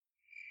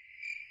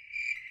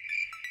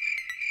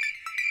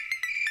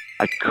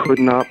I could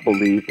not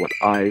believe what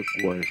I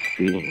was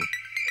seeing.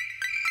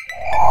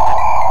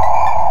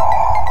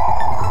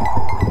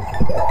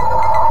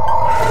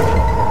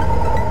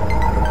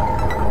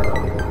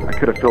 I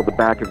could have filled the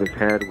back of his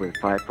head with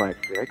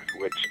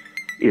 5.56, which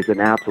is an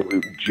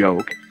absolute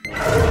joke.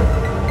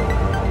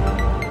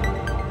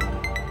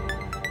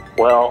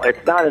 Well,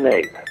 it's not an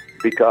ape,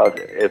 because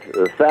if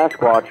the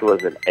Sasquatch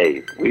was an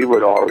ape, we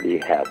would already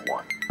have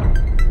one.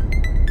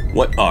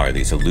 What are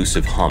these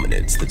elusive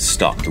hominids that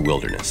stalk the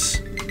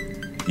wilderness?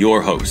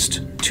 Your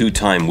host,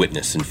 two-time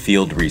witness and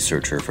field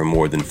researcher for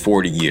more than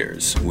 40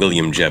 years,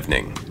 William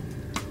Jevning.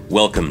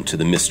 Welcome to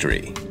the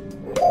mystery.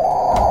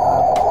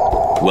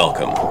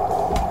 Welcome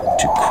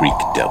to Creek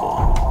Devil.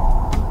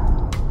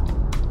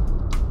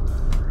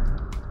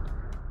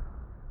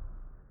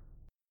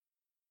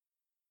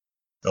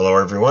 Hello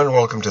everyone,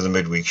 welcome to the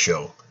Midweek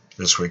Show.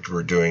 This week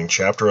we're doing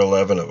Chapter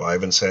 11 of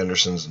Ivan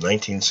Sanderson's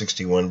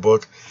 1961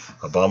 book,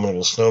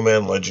 Abominable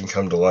Snowman Legend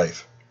Come to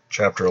Life.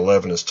 Chapter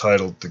 11 is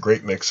titled The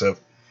Great Mix-Up,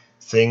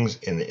 Things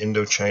in the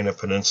Indochina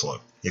Peninsula.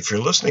 If you're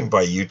listening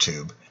by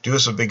YouTube, do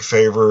us a big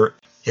favor,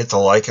 hit the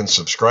like and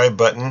subscribe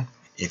button.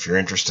 If you're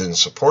interested in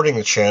supporting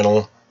the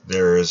channel,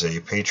 there is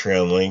a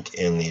Patreon link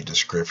in the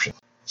description.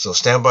 So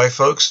stand by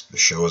folks, the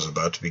show is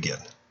about to begin.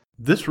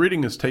 This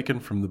reading is taken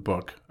from the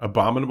book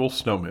Abominable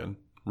Snowman,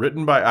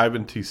 written by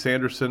Ivan T.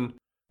 Sanderson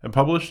and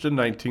published in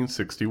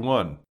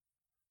 1961.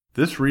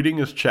 This reading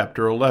is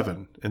Chapter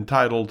 11,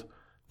 entitled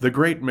The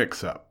Great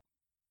Mix-Up.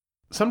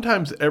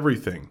 Sometimes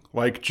everything,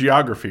 like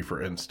geography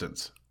for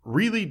instance,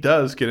 really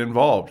does get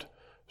involved.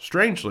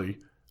 Strangely,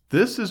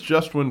 this is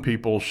just when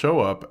people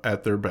show up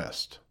at their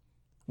best.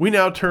 We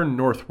now turn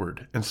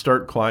northward and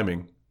start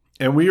climbing,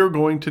 and we are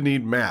going to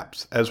need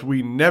maps as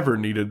we never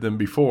needed them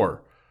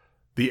before.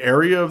 The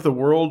area of the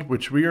world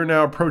which we are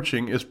now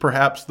approaching is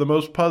perhaps the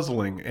most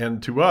puzzling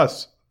and, to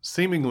us,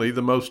 seemingly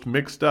the most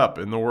mixed up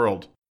in the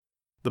world.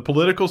 The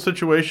political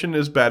situation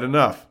is bad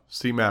enough,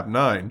 see map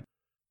 9,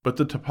 but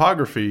the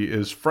topography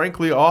is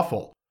frankly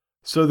awful,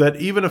 so that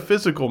even a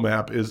physical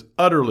map is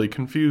utterly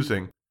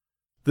confusing.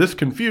 This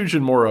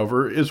confusion,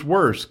 moreover, is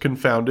worse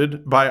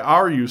confounded by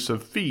our use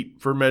of feet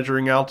for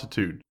measuring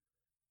altitude.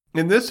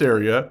 In this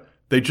area,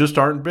 they just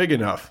aren't big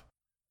enough,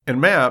 and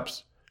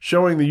maps,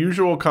 showing the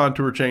usual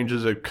contour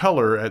changes of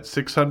color at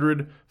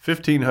 600,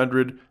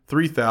 1500,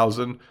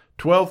 3000,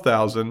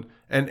 12,000,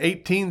 and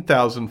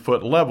 18,000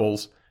 foot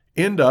levels,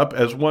 end up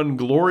as one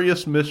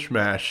glorious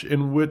mishmash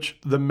in which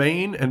the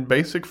main and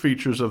basic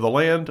features of the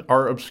land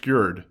are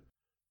obscured.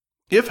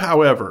 If,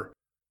 however,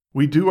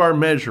 we do our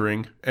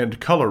measuring and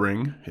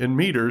coloring in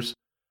meters,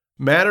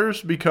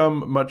 matters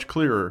become much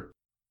clearer.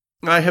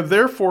 I have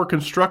therefore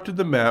constructed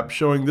the map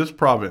showing this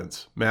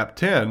province, map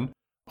 10,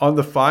 on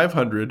the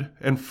 500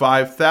 and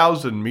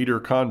 5,000 meter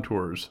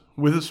contours,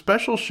 with a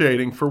special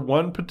shading for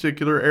one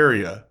particular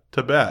area,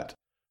 Tibet,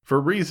 for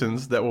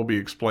reasons that will be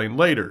explained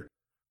later.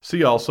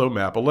 See also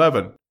map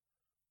 11.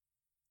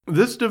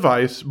 This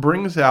device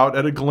brings out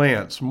at a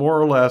glance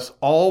more or less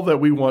all that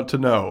we want to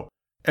know,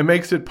 and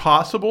makes it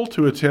possible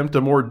to attempt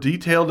a more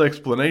detailed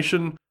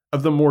explanation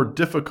of the more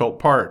difficult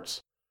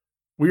parts.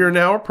 We are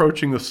now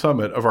approaching the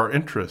summit of our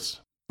interests,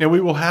 and we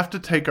will have to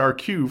take our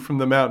cue from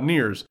the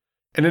mountaineers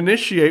and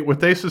initiate what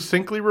they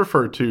succinctly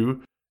refer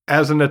to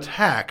as an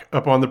attack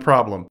upon the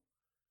problem.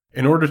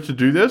 In order to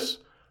do this,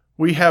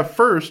 we have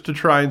first to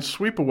try and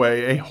sweep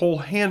away a whole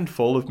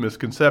handful of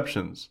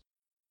misconceptions.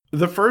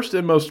 The first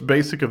and most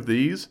basic of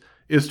these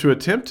is to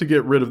attempt to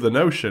get rid of the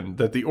notion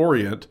that the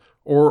Orient,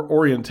 or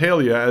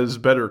Orientalia as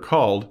better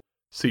called,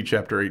 see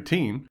Chapter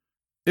 18,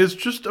 is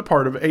just a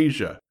part of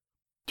Asia.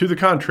 To the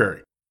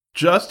contrary,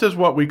 just as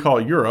what we call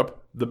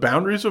Europe, the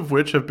boundaries of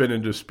which have been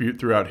in dispute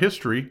throughout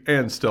history,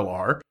 and still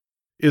are,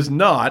 is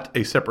not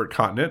a separate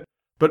continent,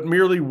 but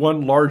merely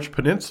one large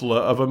peninsula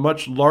of a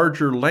much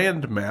larger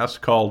land mass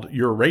called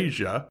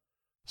Eurasia,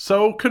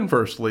 so,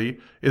 conversely,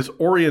 is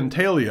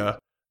Orientalia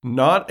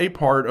not a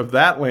part of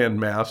that land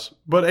mass,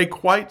 but a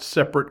quite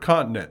separate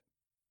continent.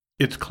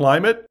 Its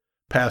climate,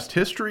 past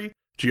history,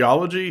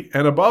 geology,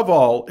 and above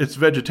all, its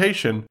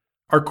vegetation,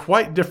 are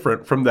quite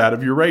different from that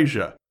of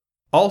Eurasia.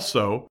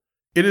 Also,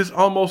 it is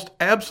almost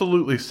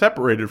absolutely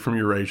separated from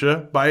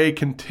Eurasia by a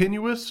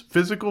continuous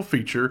physical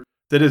feature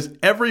that is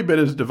every bit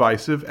as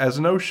divisive as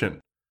an ocean.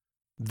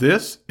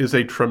 This is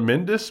a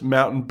tremendous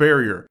mountain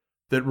barrier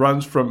that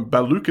runs from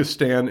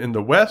Baluchistan in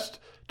the west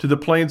to the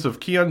plains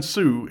of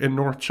Kiansu in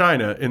North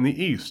China in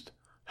the east.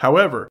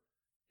 However,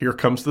 here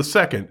comes the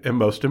second and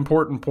most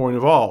important point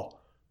of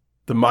all.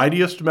 The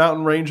mightiest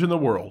mountain range in the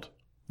world,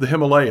 the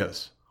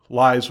Himalayas,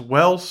 lies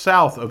well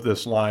south of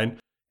this line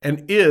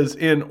and is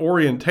in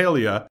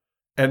Orientalia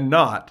and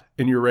not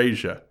in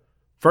Eurasia.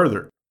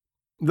 Further,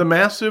 the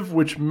massif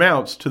which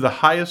mounts to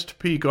the highest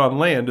peak on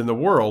land in the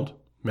world,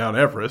 Mount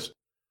Everest,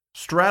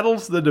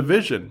 straddles the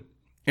division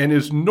and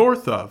is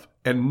north of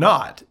and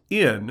not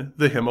in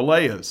the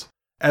Himalayas,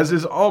 as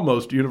is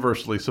almost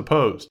universally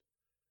supposed.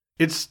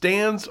 It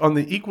stands on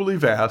the equally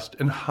vast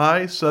and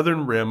high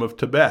southern rim of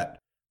Tibet,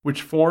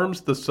 which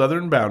forms the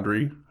southern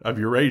boundary of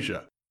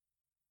Eurasia.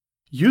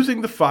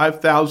 Using the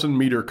 5,000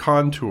 meter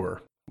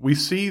contour, we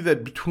see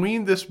that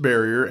between this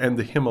barrier and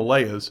the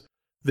Himalayas,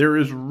 there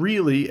is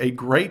really a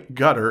great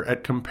gutter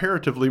at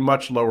comparatively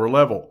much lower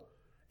level.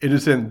 It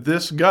is in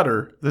this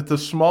gutter that the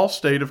small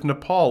state of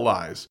Nepal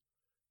lies.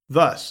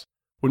 Thus,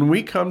 when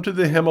we come to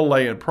the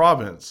Himalayan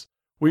province,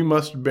 we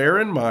must bear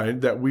in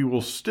mind that we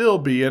will still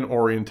be in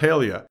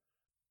Orientalia,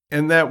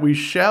 and that we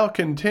shall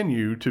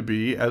continue to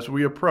be as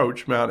we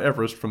approach Mount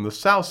Everest from the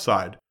south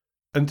side,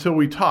 until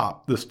we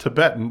top this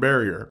Tibetan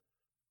barrier.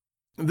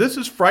 This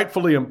is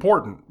frightfully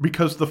important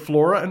because the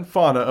flora and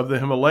fauna of the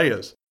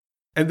Himalayas,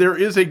 and there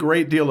is a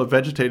great deal of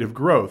vegetative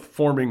growth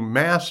forming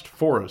massed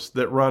forests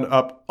that run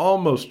up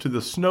almost to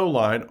the snow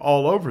line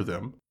all over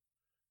them,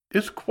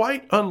 is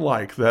quite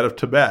unlike that of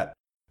Tibet,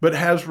 but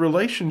has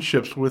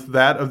relationships with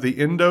that of the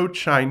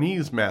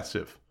Indo-Chinese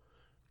Massif.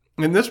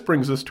 And this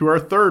brings us to our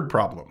third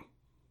problem.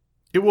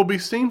 It will be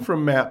seen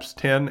from maps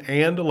 10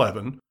 and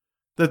 11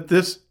 that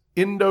this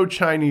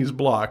Indo-Chinese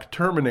block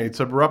terminates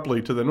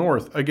abruptly to the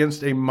north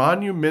against a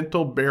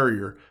monumental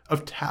barrier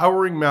of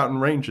towering mountain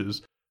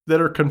ranges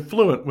that are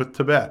confluent with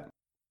Tibet.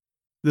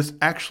 This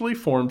actually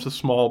forms a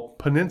small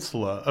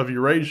peninsula of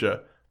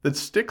Eurasia that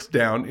sticks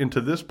down into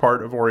this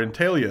part of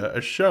Orientalia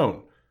as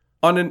shown.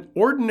 On an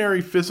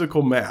ordinary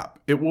physical map,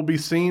 it will be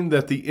seen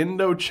that the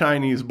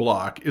Indo-Chinese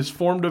block is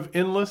formed of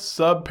endless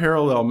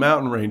sub-parallel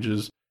mountain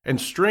ranges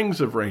and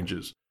strings of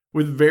ranges,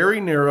 with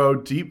very narrow,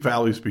 deep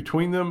valleys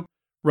between them,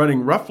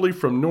 running roughly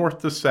from north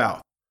to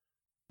south.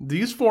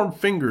 These form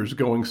fingers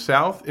going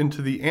south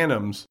into the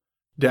Annams,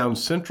 down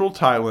central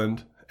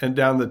Thailand, and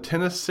down the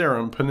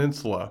Tenasserim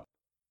Peninsula.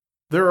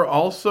 There are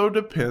also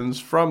depends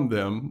from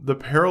them the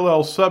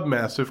parallel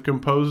submassif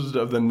composed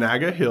of the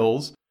Naga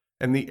Hills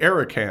and the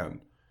Arakan.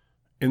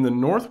 In the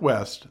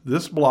northwest,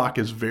 this block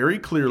is very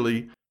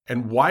clearly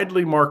and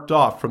widely marked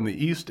off from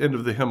the east end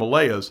of the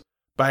Himalayas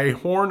by a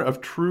horn of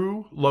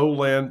true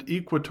lowland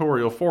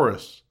equatorial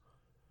forests.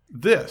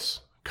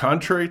 This,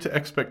 contrary to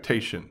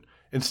expectation,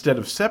 instead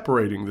of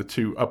separating the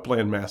two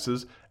upland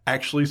masses,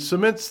 actually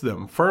cements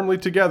them firmly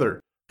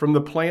together from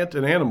the plant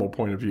and animal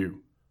point of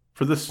view.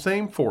 For the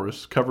same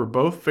forests cover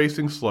both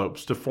facing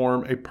slopes to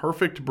form a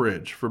perfect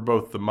bridge for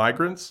both the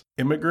migrants,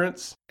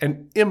 immigrants,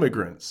 and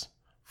immigrants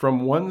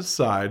from one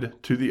side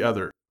to the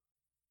other.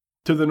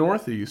 To the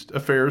northeast,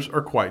 affairs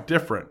are quite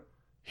different.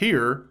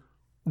 Here,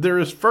 there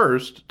is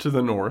first, to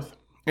the north,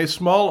 a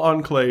small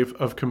enclave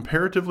of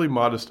comparatively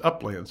modest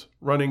uplands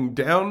running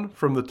down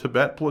from the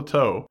Tibet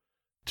Plateau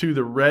to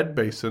the Red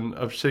Basin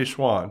of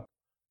Sichuan.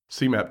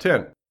 See map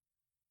 10.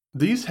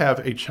 These have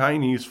a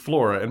Chinese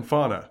flora and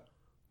fauna.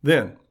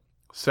 Then,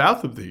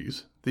 south of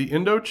these, the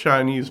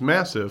Indo-Chinese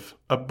Massif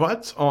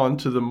abuts on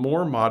to the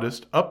more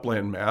modest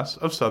upland mass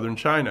of southern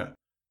China,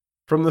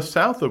 from the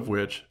south of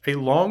which a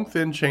long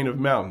thin chain of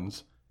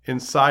mountains in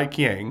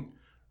Saikiang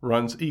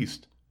runs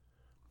east.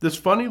 This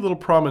funny little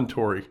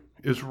promontory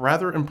is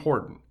rather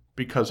important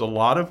because a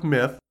lot of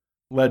myth,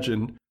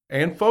 legend,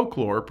 and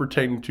folklore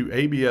pertaining to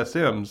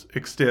ABSMs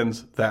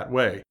extends that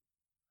way.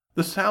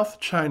 The South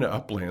China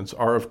uplands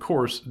are of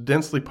course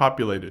densely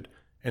populated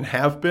and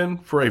have been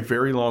for a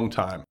very long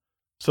time,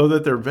 so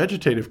that their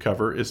vegetative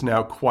cover is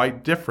now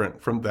quite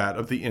different from that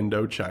of the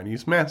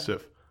Indo-Chinese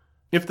Massif.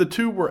 If the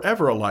two were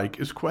ever alike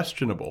is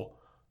questionable,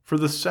 for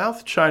the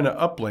South China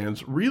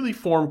uplands really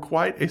form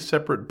quite a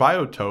separate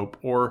biotope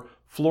or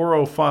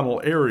florofaunal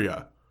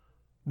area.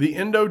 The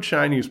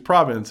Indo-Chinese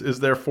province is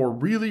therefore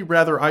really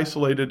rather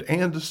isolated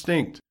and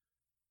distinct.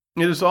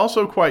 It is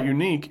also quite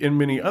unique in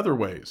many other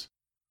ways.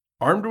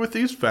 Armed with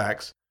these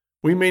facts,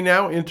 we may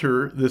now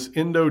enter this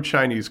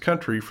Indo-Chinese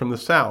country from the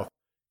south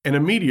and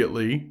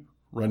immediately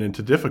run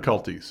into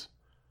difficulties.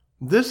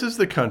 This is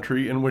the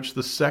country in which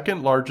the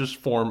second largest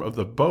form of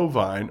the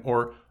bovine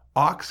or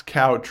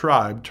ox-cow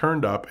tribe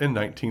turned up in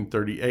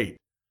 1938,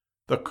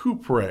 the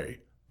Coupre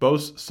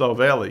Bos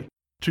Salvelli,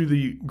 to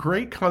the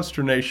great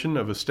consternation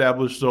of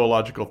established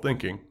zoological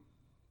thinking.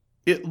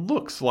 It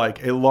looks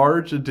like a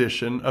large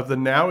edition of the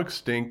now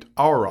extinct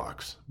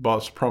aurochs,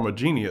 Bos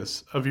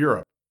primigenius, of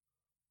Europe,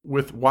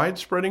 with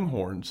wide-spreading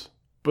horns,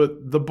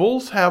 but the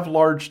bulls have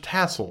large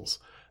tassels,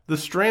 the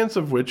strands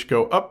of which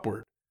go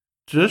upward,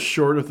 just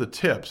short of the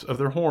tips of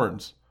their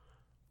horns.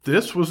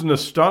 This was an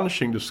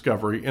astonishing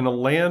discovery in a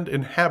land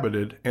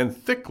inhabited, and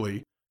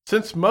thickly,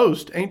 since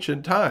most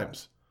ancient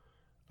times.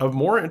 Of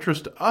more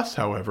interest to us,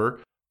 however,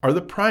 are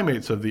the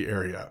primates of the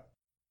area.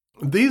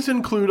 These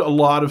include a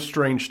lot of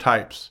strange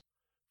types.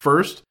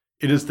 First,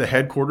 it is the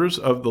headquarters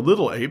of the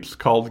little apes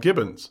called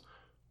gibbons,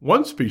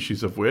 one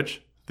species of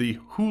which, the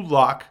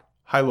Hulak,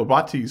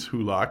 Hylobates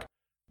hulak,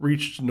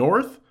 reached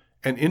north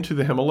and into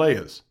the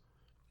Himalayas.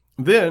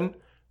 Then,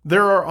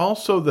 there are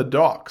also the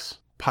dauks,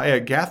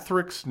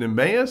 Pyagathrix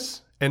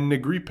nemeus and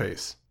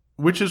nigripes,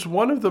 which is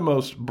one of the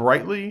most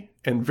brightly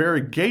and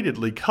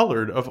variegatedly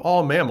colored of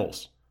all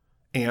mammals,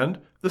 and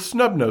the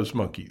snub-nosed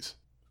monkeys.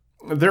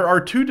 There are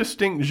two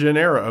distinct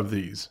genera of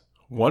these,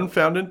 one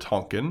found in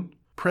Tonkin,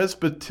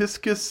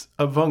 Presbytiscus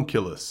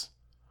avunculus,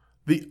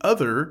 the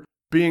other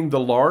being the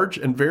large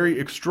and very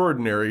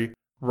extraordinary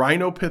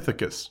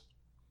Rhinopithecus.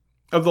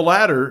 Of the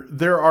latter,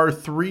 there are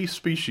 3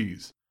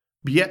 species.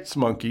 Biet's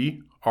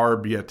monkey, R.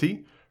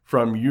 bieti,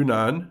 from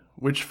Yunnan,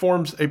 which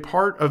forms a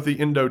part of the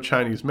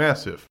Indo-Chinese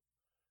Massif.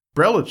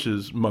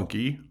 Brelich's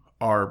monkey,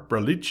 R.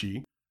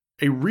 brelichi,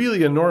 a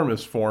really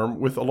enormous form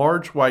with a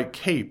large white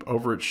cape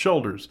over its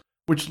shoulders,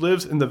 which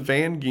lives in the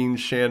Vangin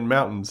Shan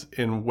Mountains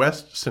in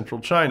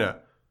west-central China,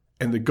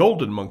 and the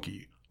golden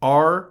monkey,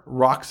 R.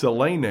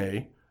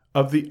 roxelanae,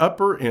 of the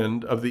upper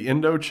end of the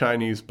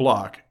Indo-Chinese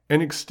block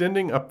and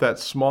extending up that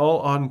small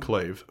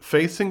enclave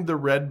facing the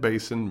red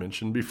basin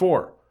mentioned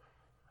before.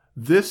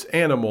 This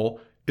animal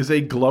is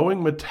a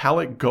glowing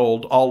metallic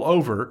gold all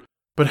over,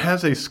 but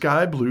has a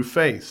sky blue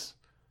face.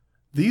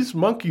 These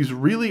monkeys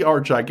really are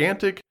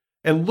gigantic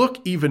and look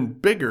even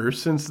bigger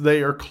since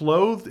they are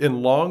clothed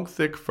in long,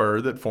 thick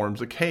fur that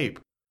forms a cape.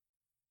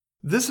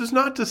 This is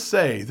not to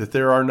say that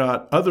there are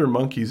not other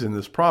monkeys in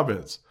this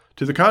province.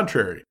 To the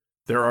contrary,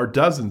 there are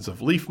dozens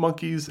of leaf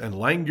monkeys and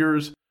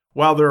langurs,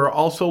 while there are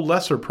also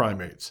lesser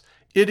primates.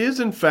 It is,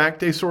 in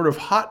fact, a sort of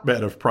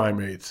hotbed of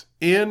primates,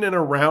 in and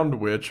around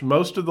which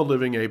most of the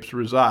living apes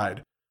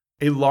reside.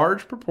 A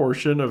large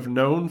proportion of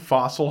known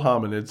fossil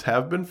hominids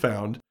have been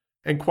found,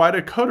 and quite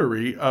a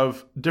coterie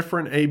of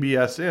different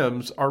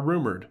ABSMs are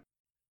rumored.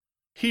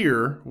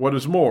 Here, what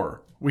is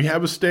more, we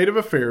have a state of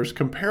affairs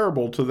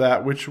comparable to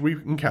that which we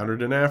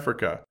encountered in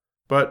Africa,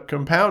 but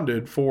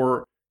compounded,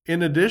 for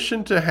in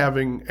addition to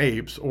having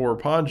apes or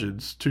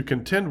pongids to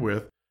contend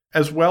with,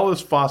 as well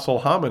as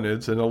fossil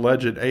hominids and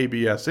alleged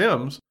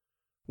ABSMs,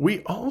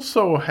 we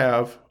also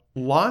have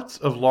lots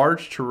of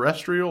large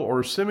terrestrial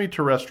or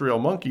semi-terrestrial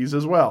monkeys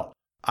as well,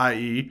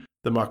 i.e.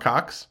 the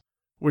macaques,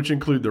 which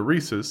include the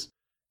rhesus,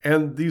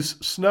 and these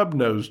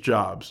snub-nosed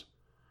jobs.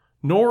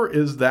 Nor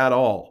is that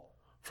all,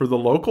 for the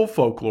local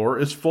folklore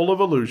is full of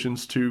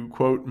allusions to,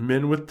 quote,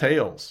 men with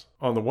tails,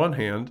 on the one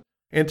hand,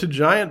 and to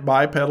giant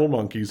bipedal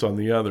monkeys on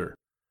the other.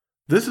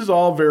 This is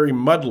all very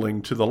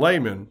muddling to the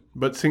layman,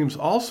 but seems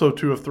also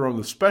to have thrown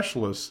the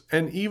specialists,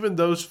 and even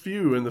those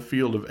few in the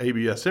field of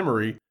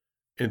ABSMery,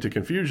 into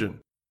confusion.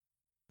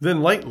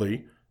 Then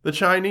lately, the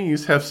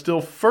Chinese have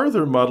still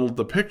further muddled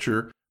the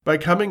picture by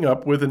coming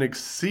up with an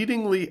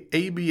exceedingly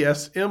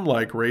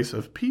ABSM-like race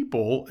of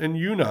people in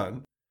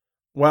Yunnan,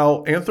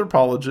 while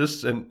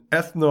anthropologists and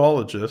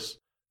ethnologists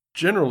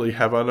generally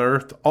have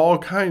unearthed all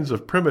kinds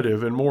of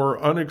primitive and more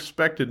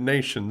unexpected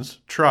nations,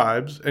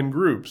 tribes, and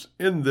groups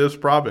in this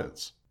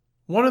province.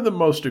 One of the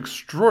most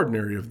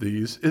extraordinary of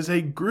these is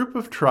a group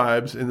of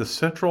tribes in the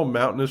central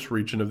mountainous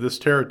region of this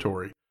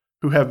territory,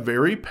 who have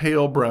very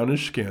pale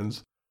brownish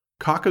skins,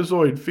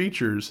 Caucasoid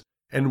features,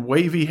 and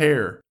wavy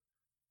hair.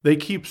 They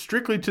keep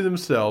strictly to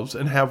themselves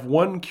and have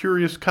one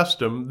curious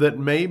custom that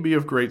may be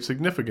of great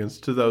significance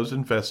to those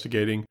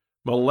investigating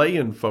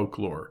Malayan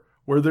folklore,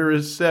 where there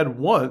is said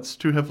once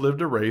to have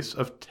lived a race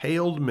of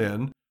tailed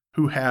men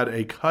who had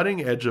a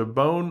cutting edge of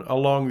bone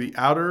along the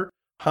outer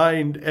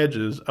hind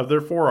edges of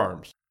their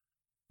forearms.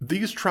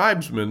 These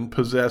tribesmen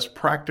possess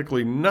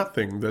practically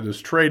nothing that is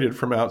traded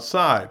from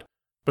outside,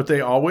 but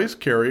they always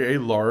carry a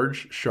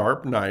large,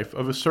 sharp knife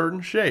of a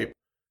certain shape,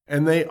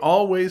 and they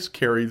always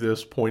carry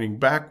this pointing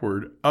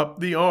backward up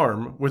the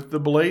arm with the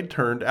blade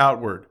turned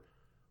outward.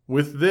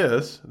 With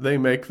this, they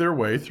make their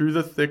way through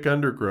the thick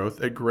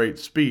undergrowth at great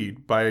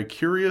speed by a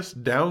curious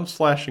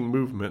down-slashing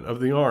movement of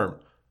the arm,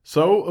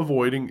 so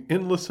avoiding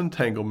endless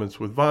entanglements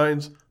with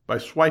vines by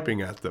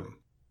swiping at them.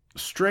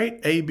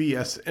 Straight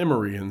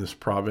ABSMery in this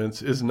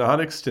province is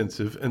not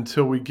extensive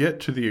until we get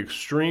to the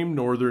extreme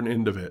northern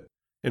end of it.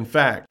 In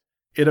fact,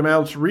 it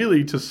amounts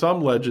really to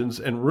some legends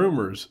and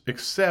rumors,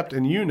 except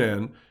in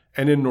Yunnan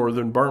and in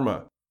northern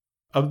Burma.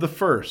 Of the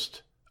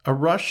first, a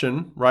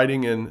Russian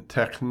writing in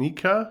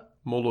Technika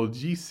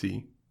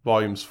Molodisi,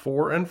 volumes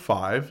 4 and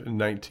 5 in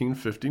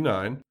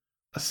 1959,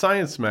 a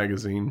science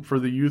magazine for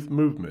the youth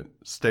movement,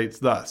 states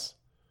thus: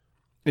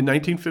 in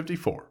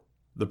 1954,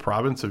 the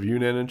province of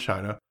Yunnan in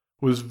China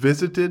was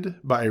visited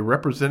by a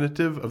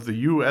representative of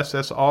the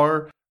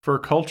USSR for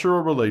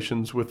cultural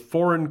relations with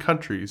foreign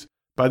countries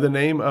by the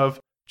name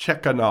of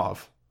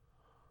Chekhanov.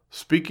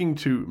 Speaking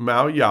to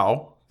Mao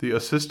Yao, the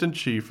assistant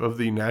chief of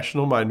the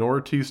National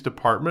Minorities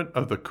Department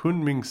of the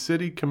Kunming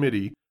City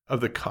Committee of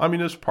the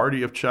Communist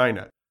Party of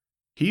China,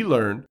 he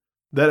learned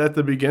that at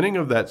the beginning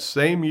of that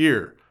same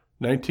year,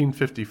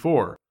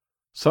 1954,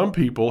 some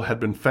people had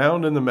been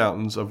found in the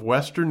mountains of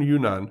western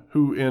Yunnan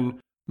who,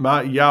 in Ma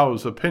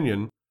Yao's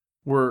opinion,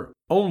 were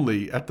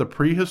only at the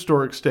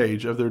prehistoric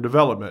stage of their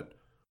development.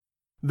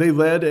 They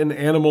led an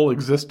animal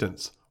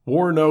existence,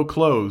 wore no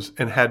clothes,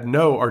 and had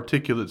no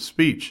articulate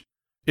speech.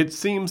 It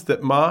seems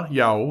that Ma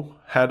Yao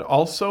had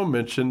also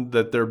mentioned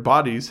that their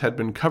bodies had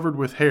been covered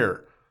with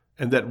hair,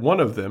 and that one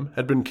of them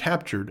had been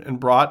captured and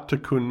brought to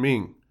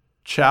Kunming.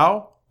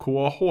 Chow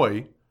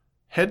Kuo-hoi,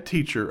 head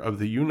teacher of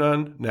the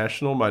Yunnan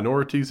National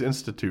Minorities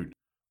Institute,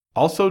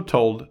 also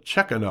told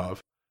Chekhanov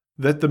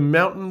that the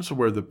mountains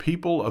where the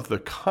people of the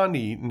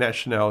Khani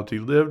nationality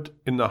lived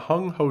in the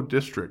Hung-ho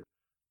district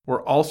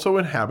were also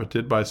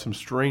inhabited by some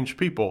strange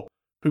people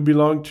who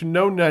belonged to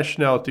no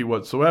nationality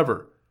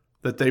whatsoever,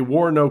 that they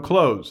wore no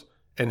clothes,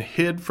 and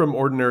hid from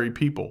ordinary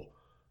people.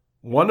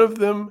 One of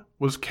them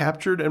was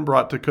captured and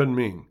brought to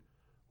Kunming.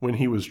 When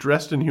he was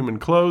dressed in human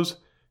clothes,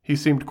 he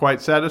seemed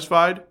quite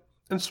satisfied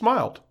and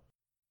smiled.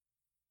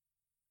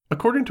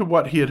 According to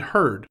what he had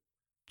heard,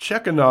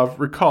 Chekhanov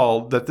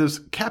recalled that this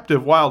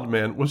captive wild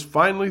man was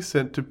finally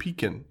sent to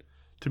Pekin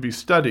to be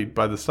studied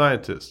by the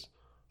scientists.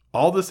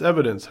 All this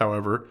evidence,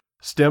 however,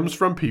 stems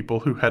from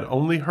people who had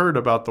only heard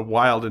about the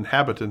wild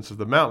inhabitants of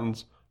the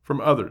mountains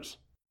from others.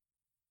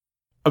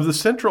 Of the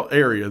central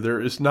area there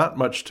is not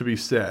much to be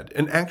said,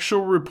 and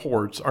actual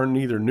reports are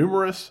neither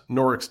numerous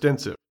nor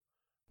extensive.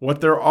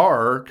 What there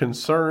are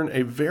concern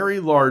a very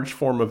large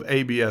form of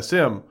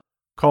ABSM,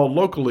 called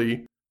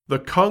locally the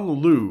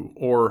Kung Lu,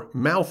 or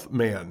Mouth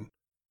Man.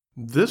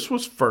 This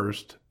was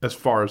first, as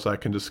far as I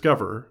can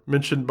discover,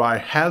 mentioned by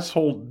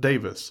Hasholt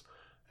Davis,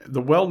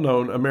 the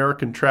well-known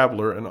American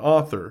traveler and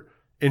author,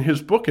 in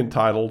his book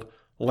entitled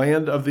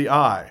Land of the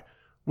Eye,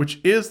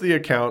 which is the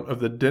account of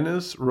the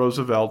Dennis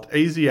Roosevelt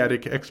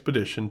Asiatic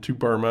expedition to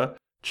Burma,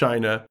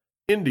 China,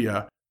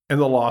 India, and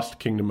the lost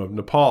kingdom of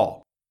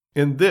Nepal.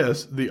 In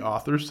this, the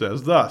author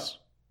says thus: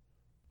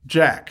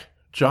 Jack,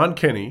 John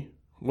Kenny,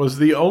 was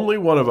the only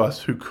one of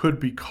us who could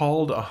be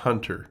called a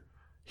hunter.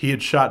 He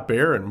had shot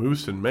bear and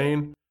moose in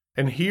Maine,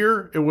 and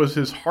here it was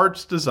his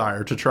heart's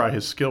desire to try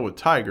his skill with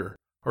tiger,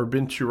 or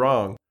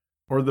binturong,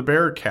 or the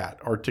bear cat,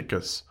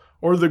 Articus,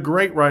 or the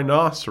great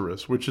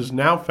rhinoceros, which is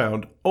now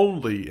found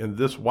only in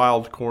this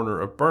wild corner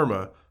of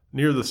Burma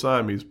near the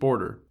Siamese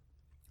border.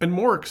 And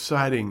more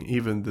exciting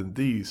even than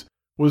these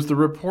was the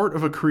report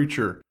of a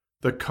creature,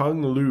 the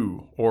Kung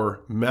Lu,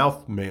 or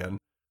Mouth Man,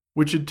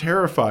 which had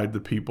terrified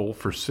the people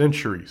for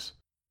centuries.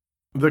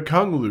 The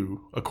Kung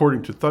Lu,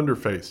 according to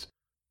Thunderface,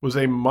 was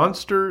a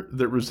monster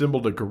that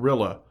resembled a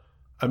gorilla,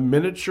 a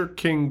miniature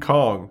King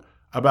Kong,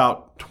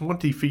 about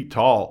 20 feet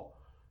tall.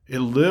 It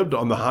lived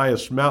on the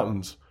highest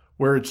mountains,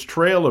 where its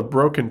trail of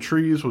broken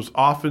trees was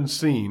often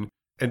seen,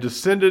 and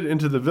descended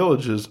into the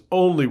villages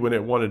only when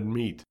it wanted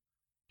meat,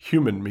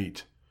 human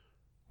meat.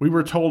 We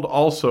were told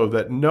also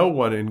that no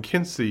one in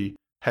Kinsi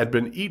had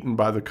been eaten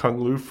by the Kung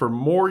Lu for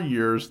more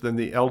years than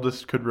the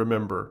eldest could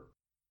remember.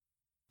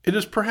 It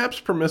is perhaps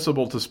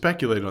permissible to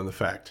speculate on the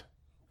fact.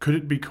 Could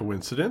it be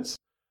coincidence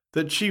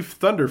that Chief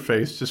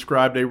Thunderface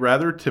described a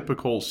rather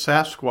typical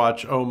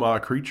Sasquatch-Oma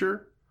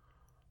creature?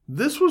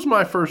 This was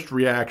my first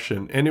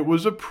reaction, and it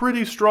was a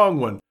pretty strong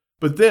one.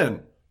 But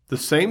then, the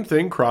same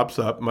thing crops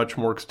up much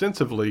more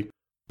extensively,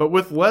 but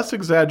with less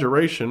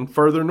exaggeration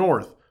further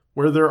north,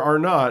 where there are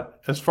not,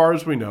 as far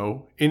as we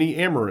know, any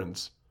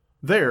Amarins.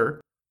 There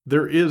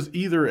is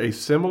either a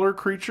similar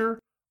creature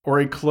or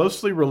a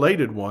closely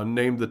related one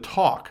named the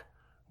Talk,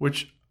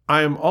 which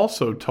I am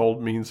also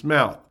told means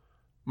mouth.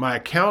 My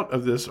account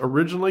of this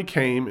originally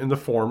came in the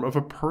form of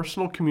a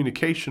personal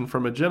communication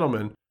from a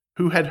gentleman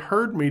who had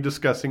heard me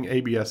discussing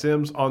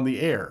ABSMs on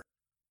the air.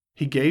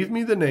 He gave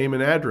me the name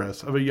and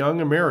address of a young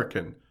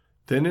American,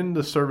 then in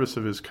the service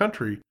of his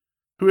country,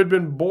 who had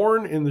been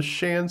born in the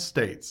Shan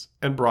States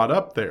and brought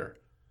up there,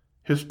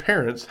 his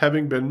parents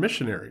having been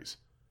missionaries.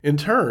 In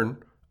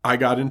turn, I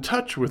got in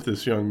touch with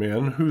this young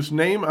man, whose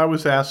name I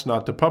was asked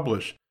not to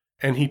publish,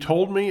 and he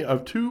told me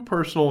of 2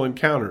 personal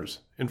encounters,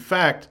 in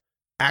fact,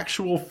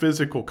 actual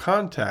physical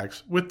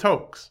contacts with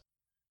Tokes,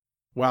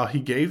 while he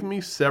gave me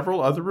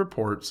several other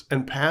reports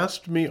and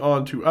passed me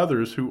on to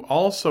others who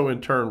also in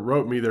turn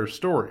wrote me their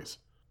stories.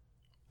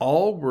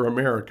 All were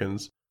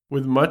Americans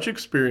with much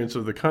experience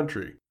of the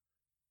country.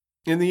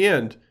 In the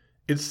end,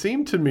 it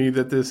seemed to me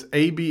that this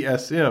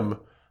ABSM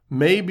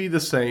may be the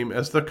same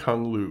as the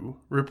Kung Lu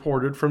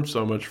reported from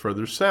so much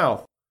further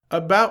south,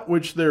 about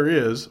which there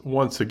is,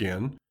 once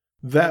again,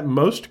 that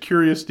most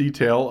curious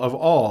detail of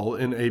all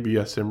in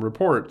ABSM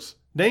reports,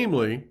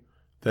 namely,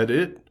 that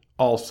it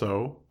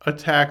also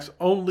attacks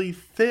only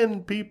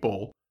thin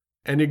people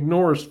and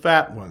ignores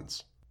fat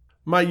ones.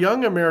 My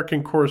young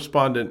American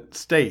correspondent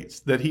states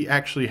that he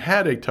actually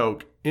had a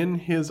toque in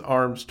his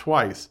arms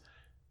twice,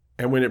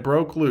 and when it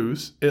broke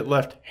loose, it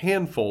left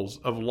handfuls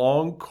of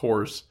long,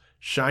 coarse,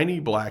 shiny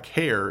black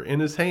hair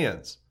in his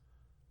hands.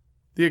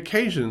 The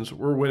occasions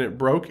were when it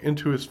broke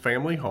into his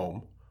family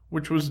home,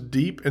 which was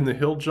deep in the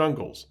hill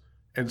jungles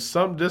and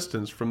some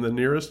distance from the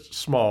nearest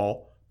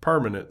small,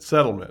 permanent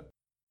settlement.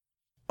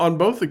 On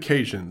both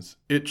occasions,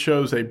 it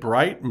chose a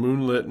bright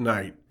moonlit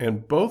night,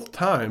 and both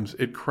times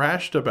it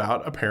crashed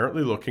about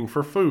apparently looking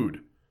for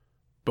food.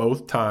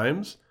 Both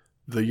times,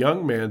 the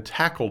young man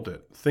tackled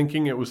it,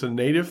 thinking it was a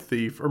native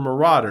thief or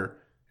marauder,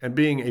 and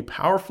being a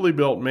powerfully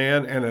built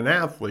man and an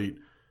athlete,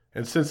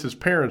 and since his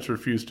parents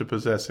refused to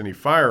possess any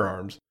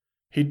firearms,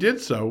 he did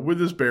so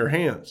with his bare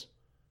hands.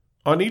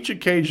 On each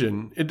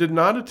occasion, it did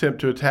not attempt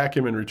to attack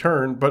him in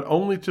return, but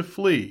only to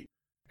flee,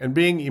 and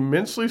being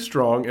immensely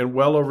strong and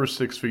well over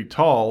 6 feet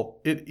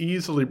tall, it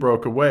easily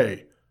broke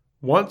away,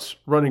 once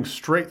running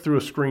straight through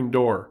a screen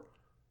door.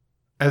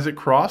 As it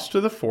crossed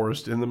to the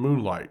forest in the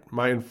moonlight,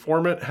 my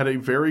informant had a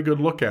very good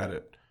look at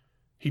it.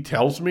 He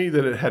tells me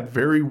that it had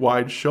very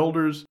wide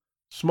shoulders,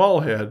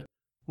 small head,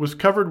 was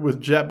covered with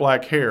jet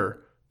black hair,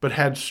 but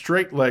had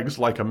straight legs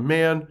like a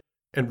man,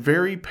 and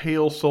very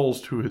pale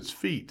soles to its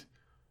feet.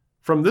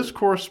 From this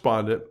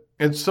correspondent,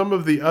 and some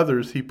of the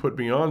others he put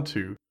me on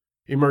to,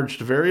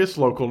 emerged various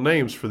local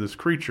names for this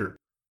creature,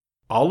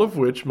 all of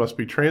which must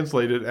be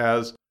translated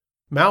as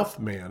mouth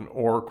man,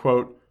 or,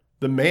 quote,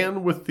 the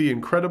man with the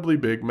incredibly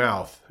big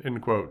mouth,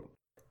 end quote.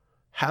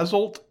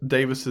 Hazolt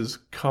Davis's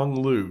Kung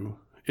Lu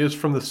is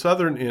from the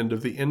southern end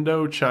of the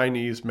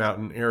Indo-Chinese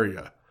mountain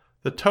area,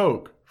 the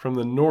Tok from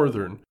the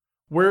northern,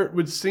 where it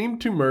would seem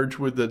to merge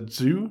with the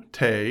Zhu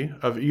Te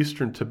of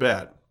eastern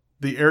Tibet,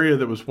 the area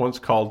that was once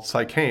called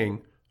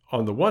Saikang,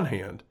 on the one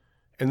hand,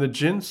 and the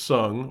Jin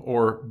Sung,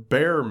 or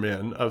bear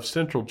men of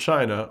central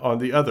China, on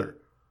the other.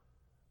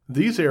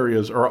 These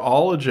areas are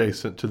all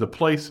adjacent to the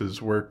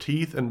places where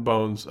teeth and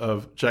bones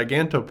of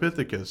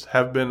Gigantopithecus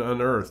have been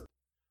unearthed.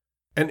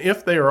 And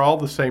if they are all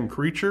the same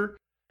creature,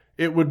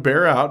 it would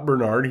bear out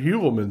Bernard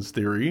Heuvelmann's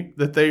theory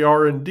that they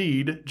are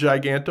indeed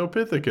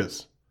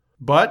Gigantopithecus.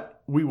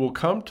 But we will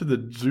come to the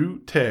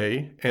Zhu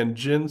Te and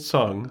Jin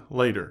Sung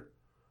later.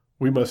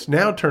 We must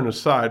now turn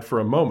aside for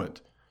a moment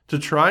to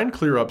try and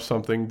clear up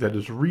something that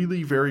is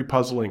really very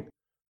puzzling.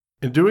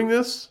 In doing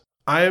this,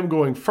 I am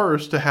going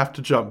first to have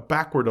to jump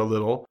backward a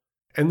little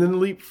and then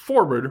leap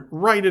forward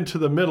right into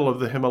the middle of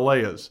the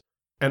Himalayas,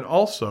 and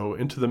also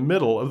into the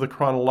middle of the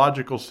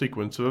chronological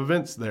sequence of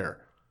events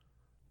there.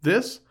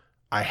 This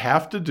I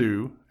have to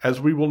do, as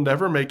we will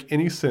never make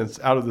any sense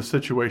out of the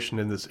situation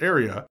in this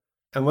area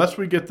unless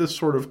we get this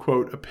sort of,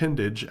 quote,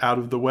 appendage out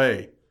of the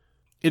way.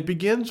 It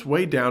begins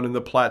way down in the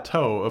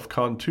plateau of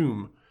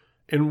Kontum,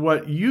 in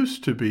what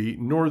used to be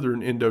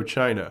northern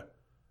Indochina.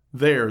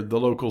 There, the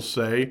locals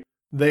say,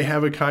 they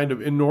have a kind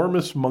of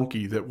enormous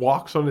monkey that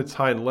walks on its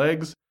hind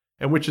legs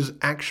and which is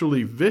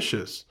actually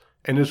vicious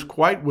and is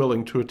quite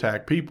willing to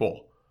attack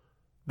people.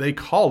 They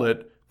call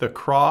it the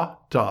Kra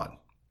Dan.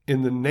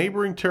 In the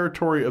neighboring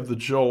territory of the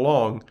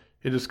Zhoulong,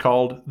 it is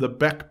called the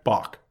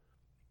Bekbok.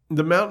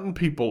 The mountain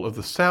people of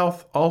the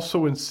south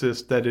also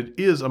insist that it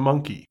is a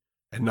monkey,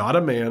 and not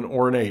a man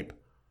or an ape.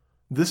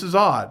 This is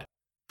odd,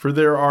 for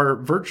there are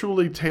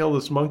virtually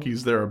tailless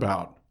monkeys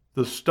thereabout,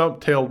 the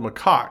stump-tailed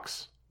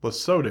macaques,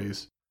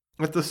 Lesodes.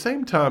 At the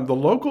same time, the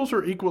locals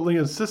are equally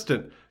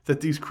insistent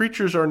that these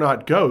creatures are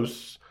not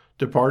ghosts,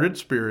 departed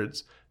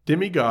spirits,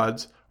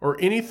 demigods, or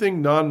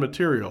anything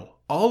non-material,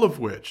 all of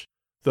which,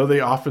 though they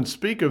often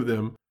speak of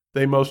them,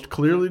 they most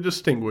clearly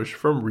distinguish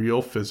from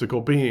real physical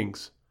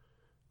beings.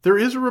 There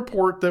is a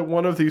report that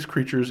one of these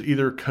creatures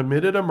either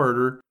committed a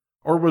murder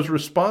or was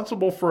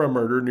responsible for a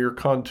murder near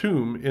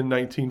Kontum in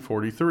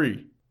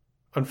 1943.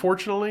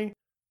 Unfortunately,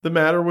 the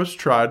matter was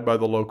tried by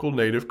the local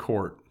native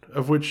court,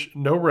 of which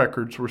no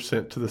records were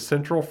sent to the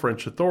central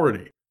French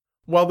authority,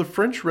 while the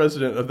French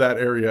resident of that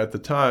area at the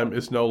time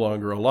is no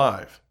longer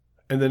alive,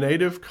 and the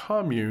native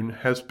commune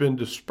has been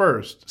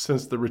dispersed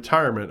since the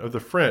retirement of the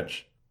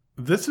French.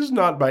 This is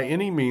not by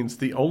any means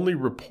the only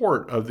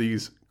report of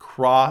these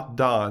Kra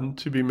Dan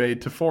to be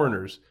made to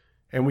foreigners,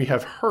 and we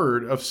have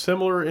heard of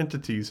similar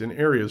entities in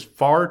areas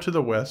far to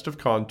the west of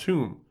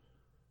Kontum.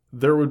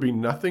 There would be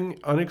nothing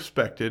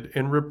unexpected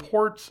in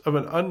reports of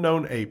an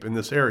unknown ape in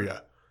this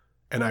area,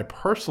 and I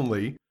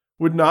personally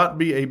would not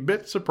be a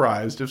bit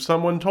surprised if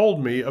someone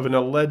told me of an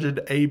alleged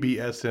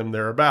ABSM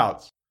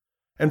thereabouts,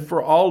 and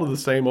for all of the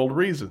same old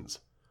reasons: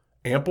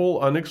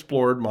 ample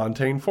unexplored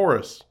montane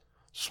forests,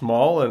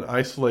 small and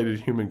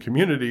isolated human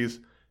communities,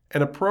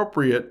 and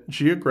appropriate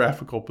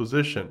geographical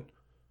position.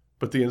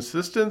 But the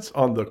insistence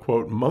on the,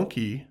 quote,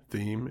 monkey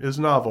theme is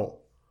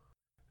novel.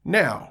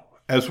 Now,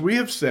 as we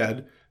have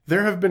said,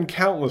 there have been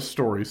countless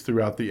stories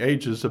throughout the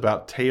ages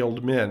about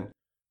tailed men.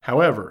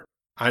 However,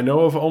 I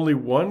know of only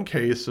one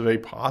case of a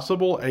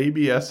possible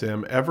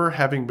ABSM ever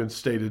having been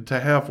stated to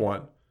have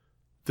one.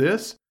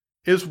 This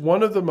is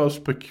one of the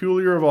most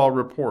peculiar of all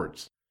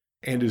reports,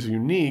 and is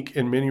unique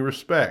in many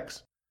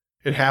respects.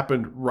 It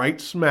happened right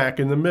smack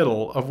in the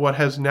middle of what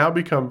has now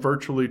become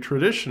virtually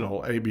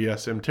traditional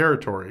ABSM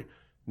territory,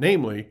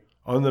 namely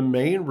on the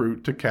main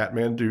route to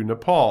Kathmandu,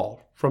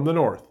 Nepal, from the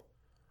north.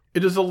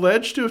 It is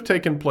alleged to have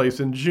taken place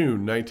in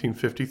June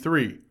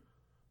 1953.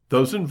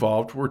 Those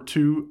involved were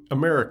two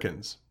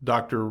Americans,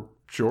 Dr.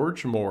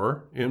 George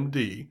Moore,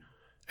 M.D.,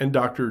 and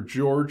Dr.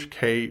 George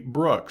K.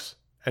 Brooks,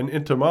 an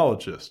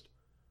entomologist.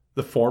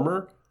 The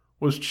former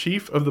was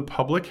chief of the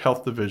Public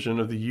Health Division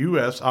of the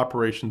U.S.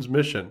 Operations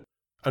Mission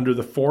under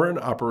the Foreign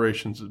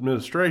Operations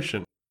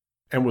Administration,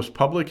 and was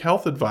public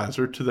health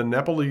advisor to the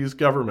Nepalese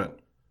government.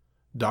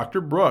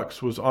 Dr.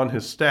 Brooks was on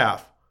his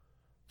staff.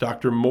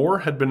 Dr. Moore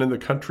had been in the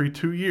country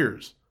 2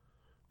 years.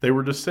 They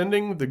were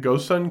descending the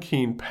Gosun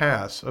Keen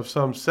Pass of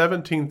some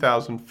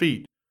 17,000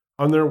 feet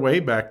on their way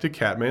back to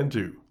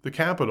Kathmandu, the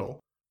capital,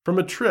 from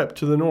a trip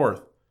to the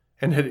north,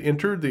 and had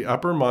entered the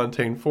upper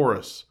montane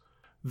forests,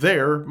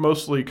 there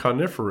mostly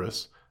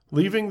coniferous,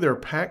 leaving their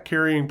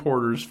pack-carrying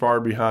porters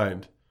far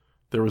behind.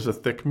 There was a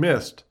thick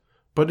mist,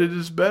 but it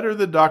is better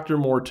that Dr.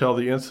 Moore tell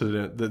the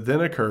incident that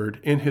then occurred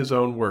in his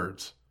own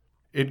words.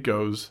 It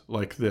goes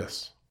like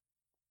this.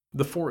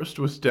 The forest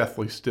was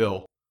deathly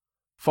still.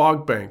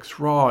 Fog banks,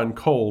 raw and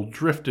cold,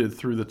 drifted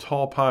through the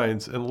tall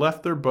pines and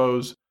left their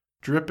boughs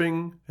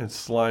dripping and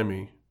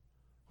slimy.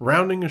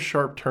 Rounding a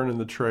sharp turn in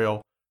the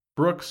trail,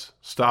 Brooks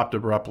stopped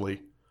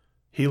abruptly.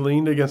 He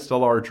leaned against a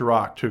large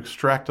rock to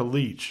extract a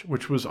leech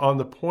which was on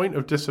the point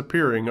of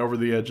disappearing over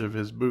the edge of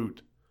his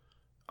boot.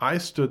 I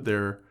stood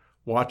there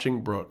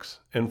watching Brooks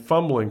and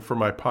fumbling for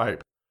my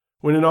pipe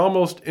when an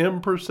almost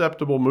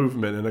imperceptible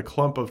movement in a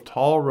clump of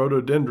tall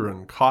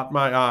rhododendron caught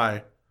my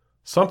eye.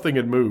 Something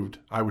had moved,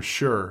 I was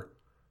sure.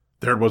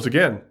 There it was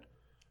again.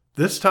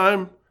 This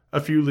time, a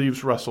few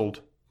leaves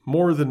rustled.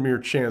 More than mere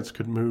chance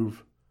could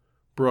move.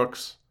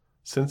 Brooks,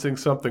 sensing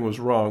something was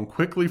wrong,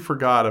 quickly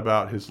forgot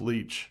about his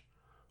leech.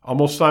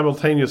 Almost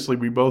simultaneously,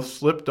 we both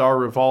slipped our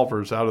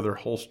revolvers out of their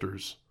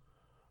holsters.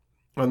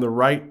 On the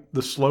right,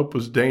 the slope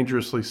was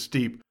dangerously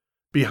steep.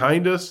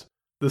 Behind us,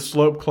 the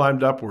slope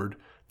climbed upward.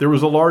 There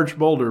was a large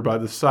boulder by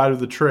the side of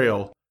the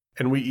trail,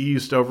 and we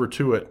eased over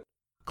to it,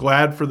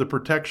 glad for the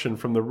protection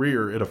from the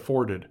rear it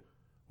afforded.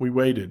 We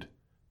waited,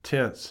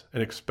 tense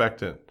and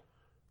expectant.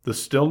 The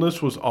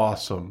stillness was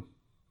awesome.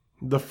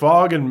 The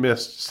fog and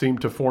mist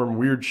seemed to form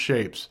weird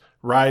shapes,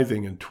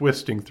 writhing and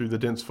twisting through the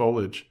dense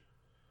foliage.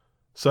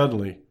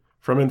 Suddenly,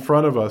 from in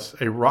front of us,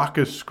 a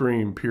raucous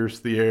scream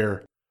pierced the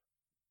air.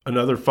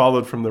 Another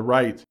followed from the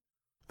right.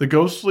 The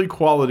ghostly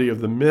quality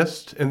of the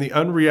mist and the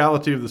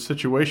unreality of the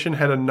situation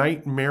had a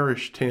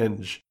nightmarish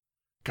tinge.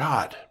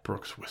 God,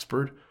 Brooks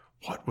whispered,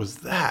 what was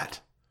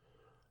that?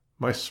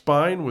 My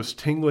spine was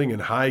tingling in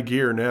high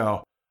gear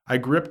now. I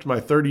gripped my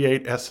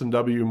 .38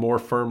 S&W more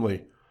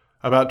firmly.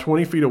 About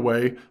 20 feet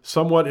away,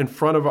 somewhat in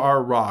front of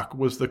our rock,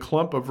 was the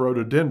clump of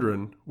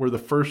rhododendron where the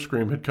first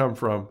scream had come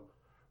from.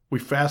 We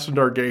fastened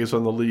our gaze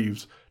on the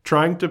leaves,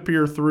 trying to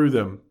peer through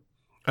them.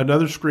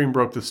 Another scream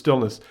broke the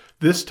stillness.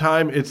 This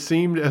time it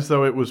seemed as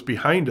though it was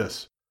behind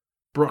us.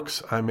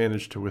 "Brooks," I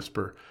managed to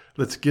whisper,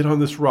 "let's get on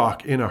this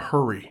rock in a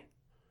hurry."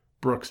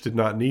 Brooks did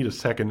not need a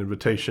second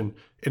invitation.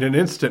 In an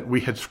instant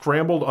we had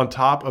scrambled on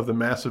top of the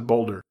massive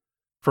boulder.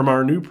 From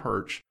our new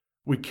perch,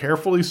 we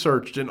carefully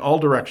searched in all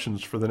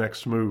directions for the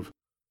next move.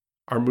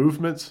 Our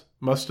movements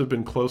must have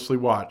been closely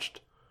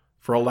watched,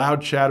 for a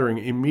loud chattering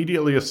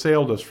immediately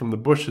assailed us from the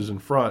bushes in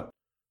front.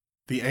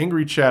 The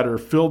angry chatter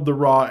filled the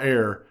raw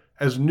air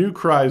as new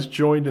cries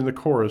joined in the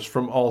chorus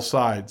from all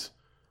sides.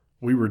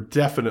 We were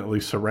definitely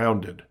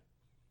surrounded.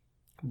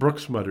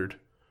 Brooks muttered,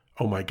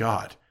 "Oh my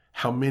God,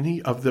 how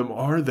many of them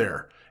are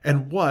there?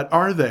 And what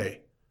are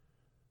they?"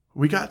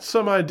 We got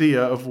some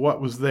idea of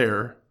what was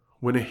there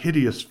when a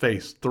hideous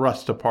face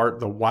thrust apart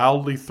the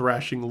wildly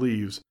thrashing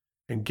leaves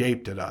and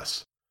gaped at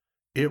us.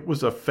 It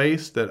was a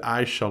face that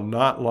I shall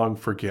not long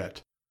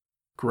forget.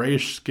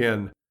 Grayish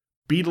skin,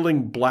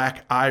 beetling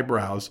black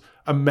eyebrows,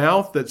 a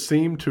mouth that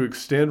seemed to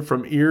extend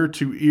from ear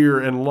to ear,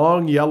 and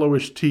long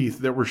yellowish teeth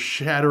that were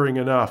shattering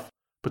enough.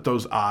 But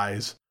those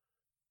eyes,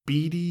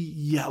 beady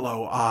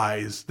yellow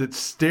eyes that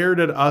stared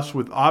at us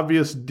with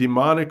obvious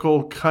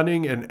demoniacal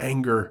cunning and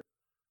anger.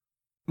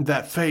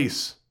 That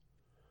face.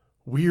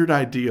 Weird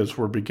ideas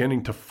were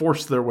beginning to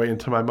force their way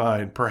into my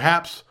mind.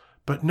 Perhaps,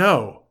 but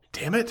no.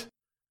 Damn it.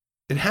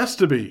 It has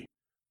to be.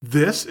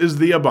 This is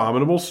the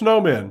abominable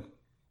snowman.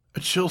 A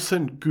chill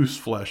sent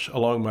gooseflesh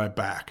along my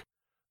back.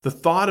 The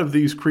thought of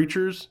these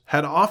creatures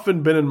had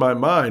often been in my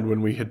mind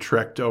when we had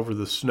trekked over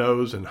the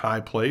snows and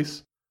high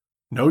place.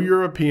 No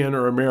European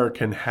or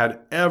American had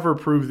ever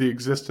proved the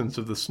existence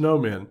of the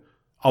snowmen,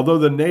 although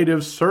the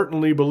natives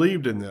certainly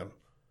believed in them.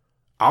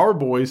 Our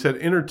boys had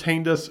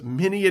entertained us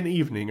many an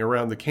evening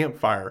around the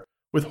campfire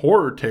with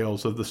horror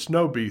tales of the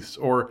snow beasts,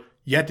 or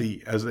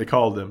yeti as they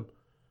called them.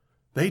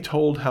 They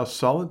told how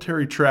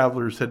solitary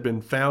travelers had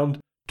been found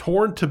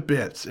torn to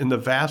bits in the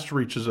vast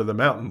reaches of the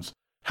mountains,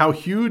 how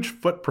huge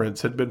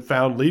footprints had been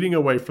found leading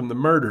away from the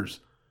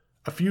murders.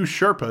 A few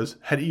Sherpas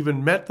had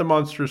even met the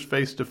monsters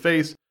face to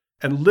face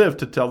and lived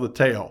to tell the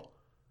tale.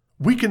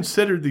 We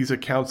considered these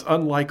accounts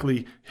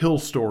unlikely hill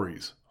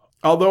stories,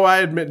 although I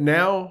admit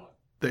now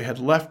they had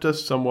left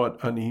us somewhat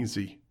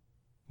uneasy.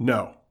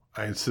 No,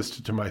 I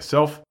insisted to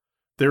myself,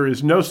 there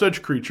is no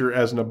such creature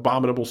as an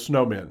abominable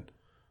snowman.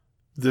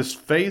 This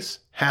face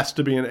has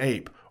to be an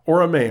ape,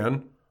 or a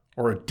man,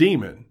 or a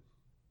demon,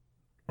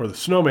 or the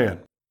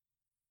snowman.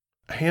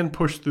 A hand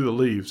pushed through the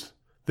leaves,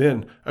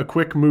 then a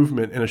quick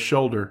movement in a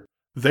shoulder.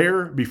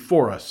 There,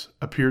 before us,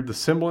 appeared the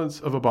semblance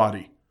of a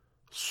body.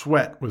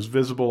 Sweat was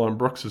visible on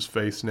Brooks's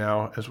face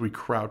now as we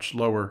crouched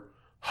lower,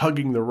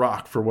 hugging the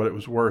rock for what it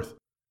was worth.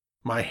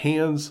 My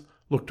hands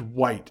looked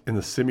white in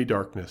the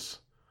semi-darkness.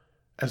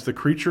 As the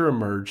creature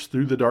emerged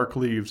through the dark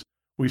leaves,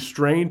 we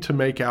strained to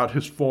make out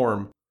his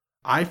form.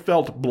 I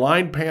felt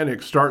blind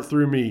panic start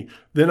through me.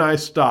 Then I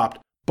stopped.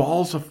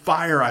 Balls of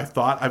fire, I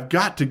thought. I've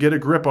got to get a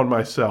grip on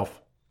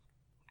myself.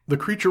 The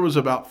creature was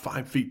about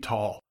 5 feet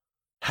tall,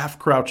 half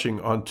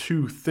crouching on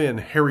two thin,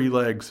 hairy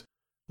legs,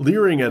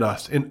 leering at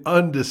us in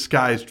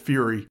undisguised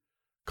fury.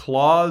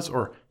 Claws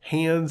or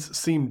hands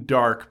seemed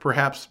dark,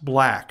 perhaps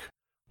black,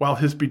 while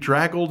his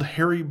bedraggled,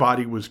 hairy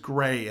body was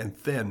gray and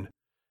thin.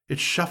 It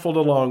shuffled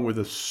along with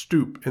a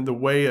stoop in the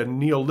way a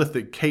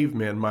Neolithic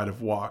caveman might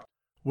have walked.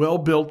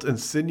 Well-built and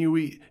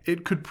sinewy,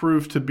 it could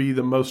prove to be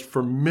the most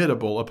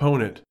formidable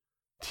opponent.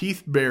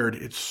 Teeth bared,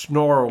 it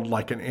snarled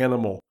like an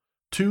animal.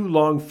 2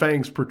 long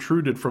fangs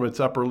protruded from its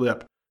upper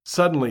lip.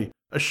 Suddenly,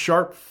 a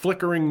sharp,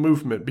 flickering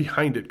movement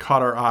behind it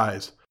caught our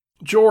eyes.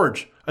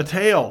 "George, a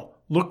tail!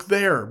 Look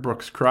there!"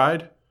 Brooks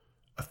cried.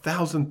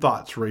 1,000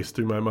 thoughts raced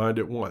through my mind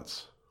at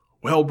once.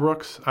 "Well,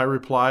 Brooks," I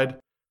replied,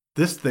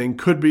 "this thing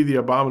could be the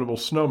abominable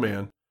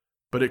snowman,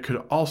 but it could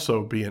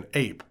also be an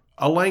ape,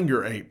 a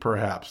langur ape,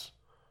 perhaps."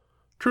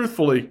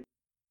 Truthfully,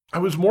 I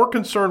was more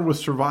concerned with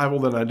survival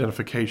than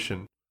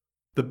identification.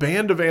 The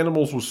band of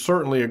animals was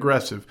certainly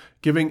aggressive,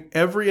 giving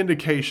every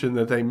indication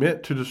that they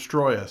meant to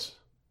destroy us.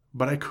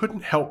 But I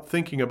couldn't help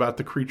thinking about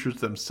the creatures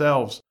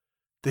themselves.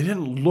 They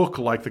didn't look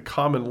like the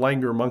common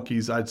langur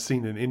monkeys I'd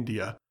seen in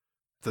India.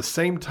 At the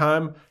same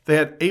time, they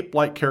had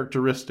ape-like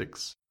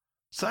characteristics.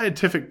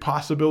 Scientific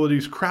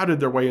possibilities crowded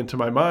their way into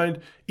my mind,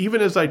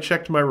 even as I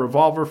checked my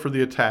revolver for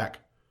the attack.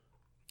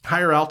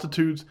 Higher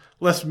altitudes,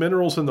 less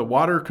minerals in the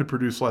water could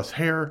produce less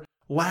hair,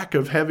 lack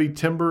of heavy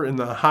timber in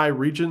the high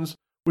regions,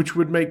 which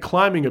would make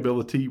climbing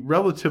ability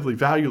relatively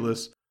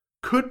valueless,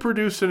 could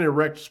produce an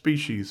erect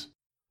species.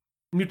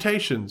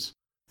 Mutations,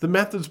 the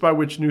methods by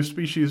which new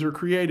species are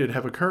created,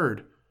 have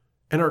occurred,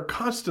 and are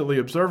constantly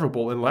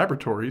observable in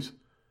laboratories.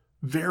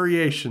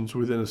 Variations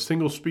within a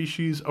single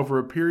species over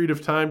a period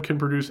of time can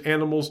produce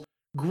animals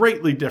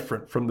greatly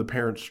different from the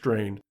parent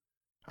strain.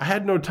 I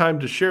had no time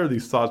to share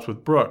these thoughts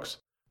with Brooks.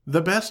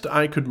 The best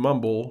I could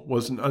mumble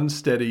was an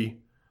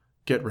unsteady,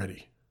 "Get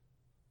ready."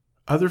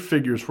 Other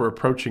figures were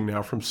approaching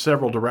now from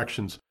several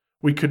directions.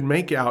 We could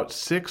make out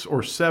 6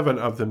 or 7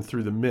 of them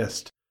through the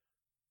mist.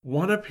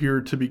 One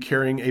appeared to be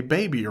carrying a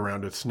baby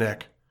around its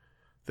neck.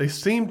 They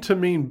seemed to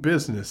mean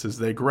business as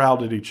they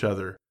growled at each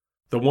other.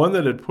 The one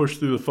that had pushed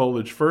through the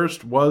foliage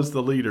first was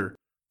the leader.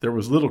 There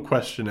was little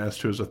question as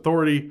to his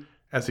authority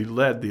as he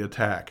led the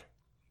attack.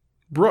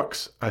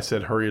 "Brooks," I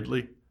said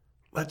hurriedly,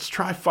 "let's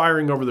try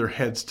firing over their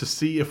heads to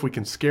see if we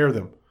can scare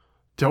them.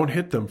 Don't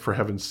hit them, for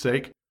heaven's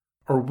sake,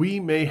 or we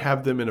may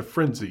have them in a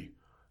frenzy.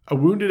 A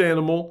wounded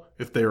animal,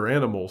 if they are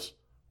animals,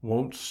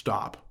 won't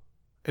stop.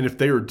 And if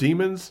they are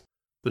demons,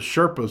 the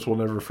Sherpas will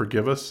never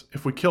forgive us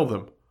if we kill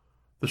them.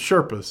 The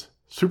Sherpas,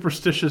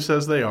 superstitious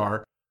as they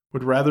are,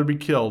 would rather be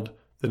killed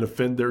than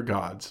offend their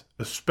gods,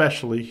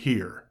 especially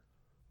here."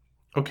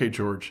 "Okay,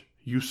 George,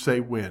 you say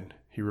when,"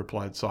 he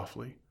replied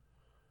softly.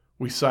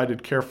 We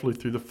sighted carefully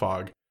through the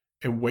fog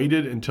and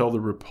waited until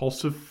the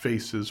repulsive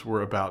faces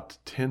were about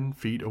 10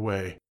 feet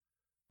away.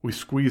 We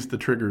squeezed the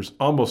triggers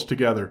almost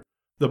together.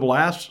 The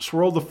blast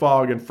swirled the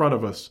fog in front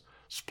of us.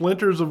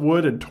 Splinters of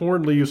wood and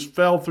torn leaves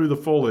fell through the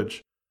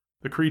foliage.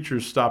 The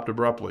creatures stopped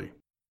abruptly.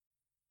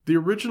 The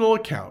original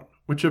account,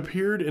 which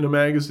appeared in a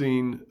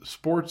magazine,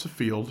 Sports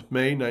Afield,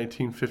 May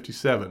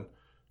 1957,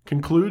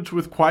 concludes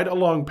with quite a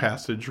long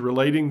passage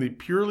relating the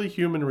purely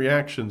human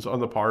reactions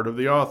on the part of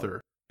the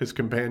author, his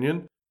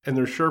companion, and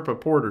their Sherpa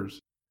porters.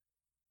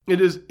 It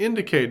is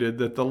indicated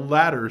that the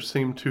latter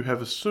seemed to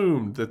have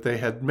assumed that they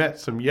had met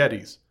some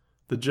Yetis,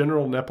 the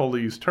general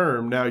Nepalese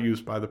term now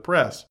used by the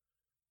press,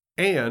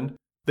 and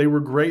they were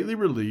greatly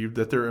relieved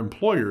that their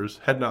employers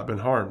had not been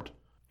harmed.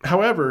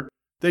 However,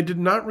 they did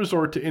not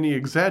resort to any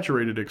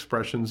exaggerated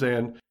expressions,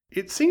 and,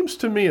 it seems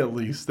to me at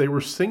least, they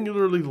were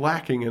singularly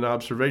lacking in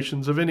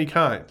observations of any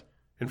kind.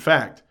 In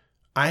fact,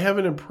 I have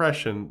an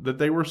impression that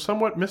they were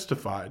somewhat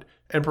mystified,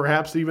 and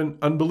perhaps even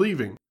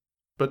unbelieving,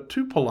 but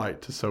too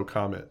polite to so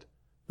comment.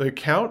 The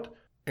account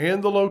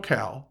and the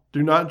locale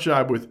do not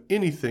jibe with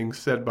anything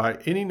said by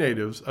any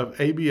natives of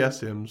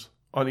ABSMs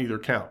on either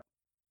count.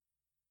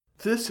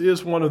 This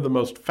is one of the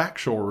most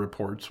factual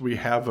reports we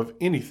have of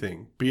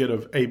anything, be it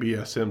of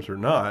ABSMs or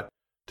not,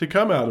 to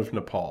come out of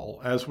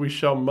Nepal, as we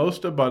shall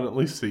most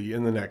abundantly see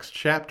in the next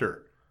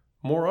chapter.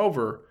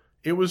 Moreover,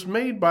 it was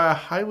made by a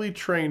highly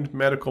trained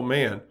medical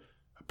man,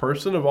 a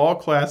person of all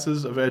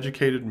classes of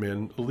educated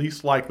men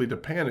least likely to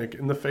panic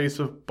in the face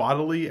of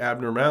bodily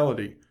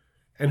abnormality,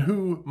 and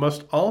who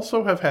must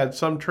also have had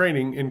some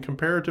training in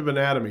comparative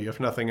anatomy, if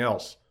nothing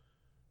else.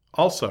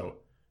 Also,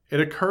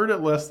 it occurred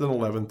at less than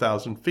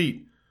 11,000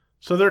 feet,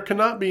 so there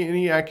cannot be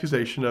any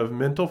accusation of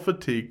mental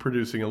fatigue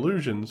producing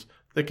illusions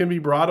that can be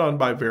brought on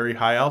by very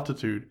high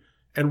altitude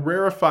and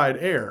rarefied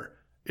air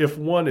if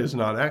one is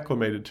not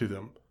acclimated to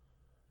them.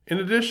 In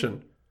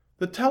addition,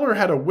 the teller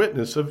had a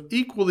witness of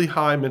equally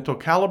high mental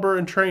caliber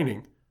and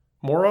training.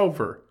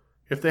 Moreover,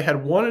 if they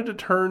had wanted to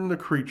turn the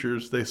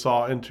creatures they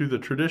saw into the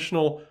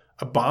traditional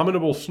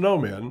abominable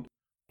snowmen,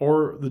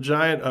 or the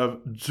giant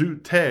of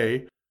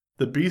Dzute,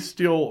 the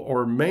bestial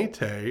or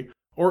Métis,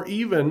 or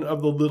even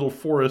of the little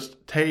forest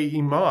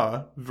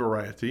Te-Ima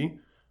variety,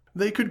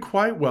 they could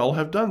quite well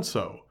have done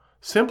so,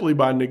 simply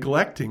by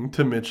neglecting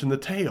to mention the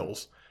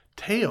tails.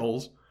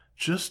 Tails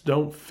just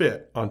don't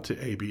fit onto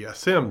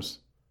ABSMs.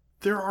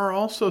 There are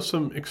also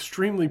some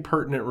extremely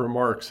pertinent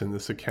remarks in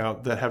this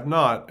account that have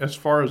not, as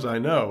far as I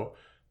know,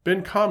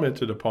 been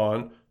commented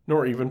upon,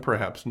 nor even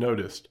perhaps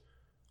noticed.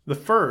 The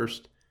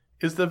first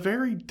is the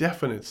very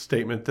definite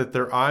statement that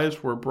their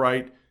eyes were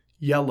bright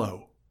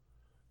yellow.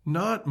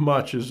 Not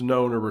much is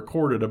known or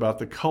recorded about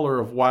the color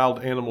of wild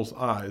animals'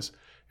 eyes,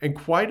 and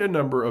quite a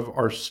number of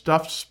our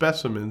stuffed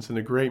specimens in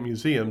the great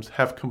museums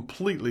have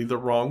completely the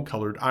wrong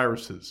colored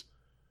irises.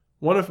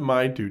 One of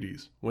my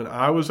duties when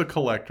I was a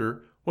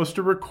collector was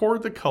to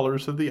record the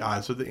colors of the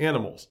eyes of the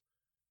animals.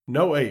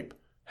 No ape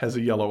has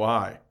a yellow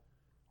eye.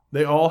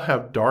 They all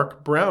have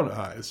dark brown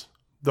eyes,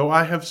 though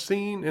I have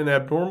seen an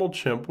abnormal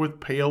chimp with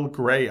pale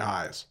gray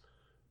eyes.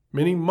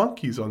 Many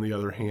monkeys, on the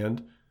other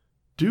hand,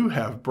 do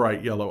have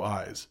bright yellow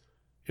eyes.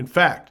 In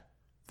fact,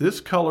 this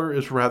color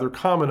is rather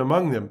common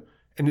among them,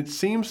 and it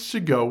seems to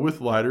go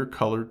with lighter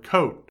colored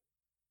coat.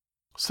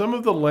 Some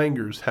of the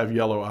langurs have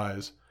yellow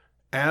eyes,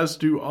 as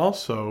do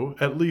also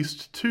at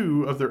least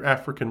 2 of their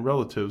African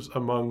relatives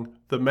among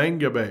the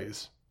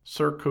Mangabes,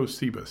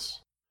 Cercocebus.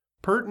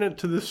 Pertinent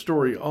to this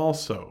story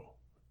also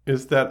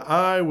is that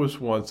I was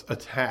once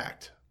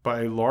attacked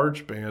by a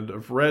large band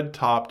of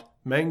red-topped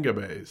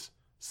Mangabes,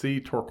 C.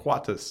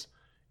 torquatus,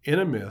 in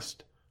a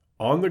mist,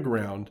 on the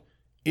ground,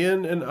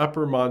 in an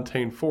upper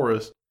montane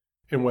forest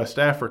in West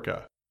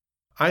Africa.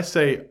 I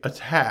say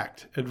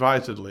attacked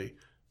advisedly,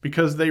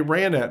 because they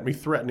ran at me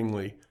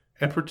threateningly,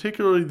 and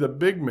particularly the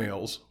big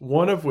males,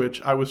 one of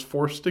which I was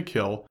forced to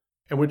kill,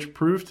 and which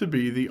proved to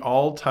be the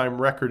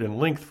all-time record in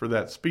length for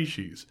that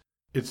species.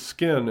 Its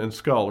skin and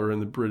skull are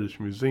in the British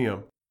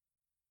Museum.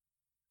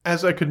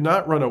 As I could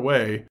not run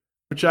away,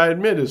 which I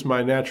admit is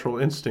my natural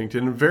instinct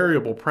and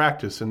invariable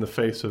practice in the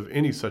face of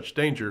any such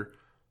danger,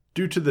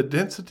 due to the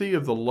density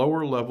of the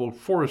lower-level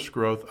forest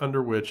growth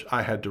under which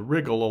I had to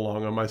wriggle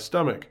along on my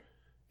stomach,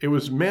 it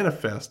was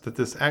manifest that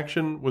this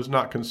action was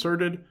not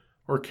concerted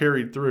or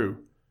carried through.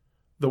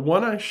 The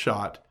one I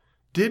shot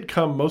did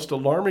come most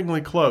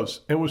alarmingly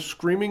close and was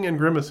screaming and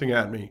grimacing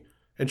at me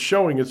and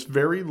showing its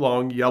very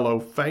long yellow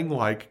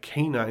fang-like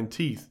canine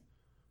teeth.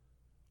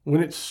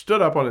 When it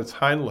stood up on its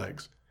hind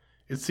legs,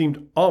 it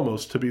seemed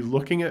almost to be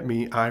looking at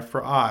me eye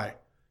for eye,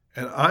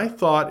 and I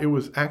thought it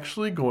was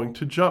actually going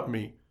to jump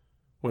me.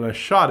 When I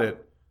shot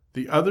it,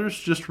 the others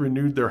just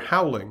renewed their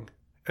howling,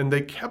 and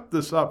they kept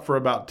this up for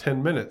about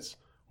 10 minutes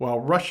while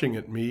rushing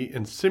at me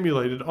in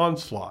simulated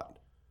onslaught.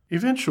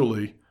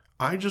 Eventually,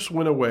 I just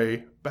went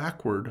away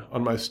backward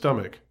on my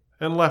stomach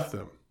and left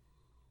them.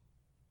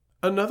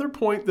 Another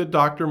point that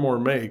Dr. Moore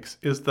makes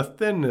is the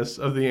thinness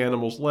of the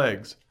animal's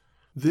legs.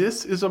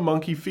 This is a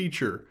monkey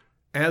feature,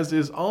 as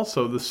is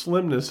also the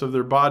slimness of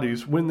their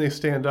bodies when they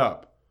stand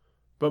up.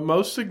 But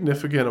most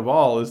significant of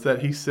all is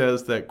that he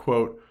says that,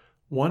 quote,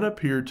 one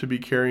appeared to be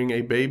carrying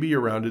a baby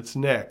around its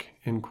neck,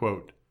 end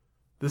quote.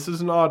 This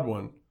is an odd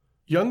one.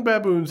 Young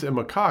baboons and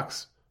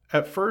macaques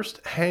at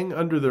first hang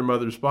under their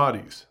mother's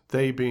bodies,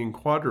 they being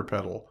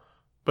quadrupedal,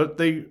 but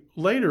they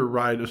later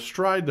ride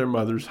astride their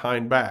mother's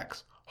hind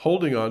backs,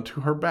 holding on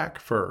to her back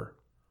fur.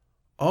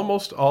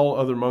 Almost all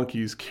other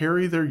monkeys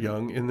carry their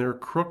young in their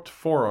crooked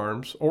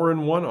forearms or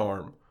in one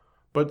arm,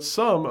 but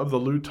some of the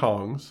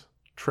lutongs,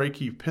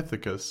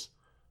 Trachypithecus,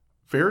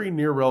 very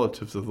near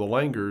relatives of the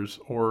langurs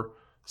or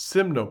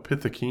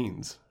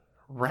Semnopithecines,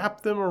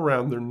 wrap them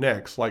around their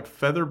necks like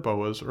feather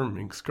boas or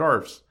mink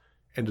scarfs,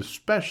 and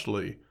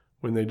especially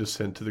when they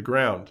descend to the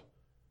ground.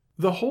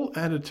 The whole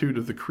attitude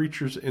of the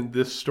creatures in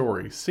this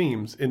story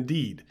seems,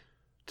 indeed,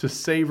 to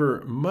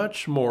savor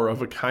much more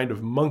of a kind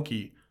of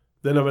monkey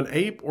than of an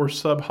ape or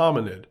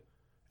subhominid.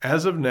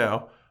 As of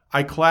now,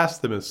 I class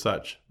them as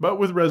such, but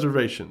with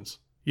reservations.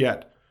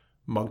 Yet,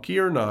 monkey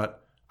or not,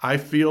 I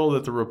feel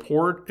that the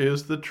report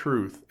is the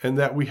truth, and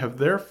that we have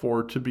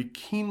therefore to be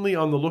keenly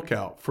on the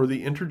lookout for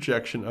the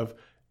interjection of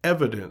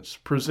evidence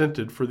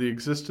presented for the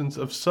existence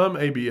of some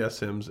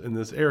ABSMs in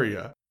this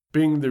area,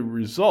 being the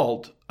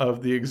result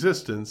of the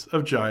existence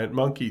of giant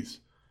monkeys.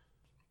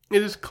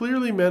 It is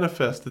clearly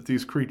manifest that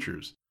these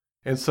creatures,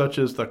 and such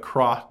as the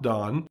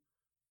Craw-Don,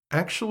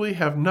 actually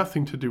have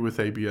nothing to do with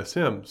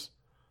ABSMs.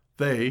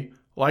 They,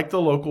 like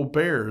the local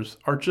bears,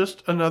 are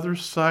just another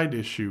side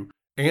issue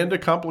and a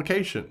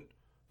complication.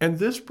 And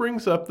this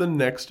brings up the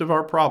next of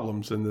our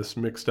problems in this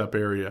mixed-up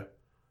area.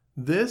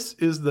 This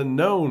is the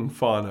known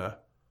fauna.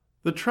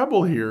 The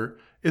trouble here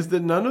is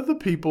that none of the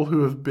people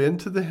who have been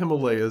to the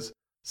Himalayas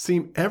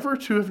seem ever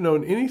to have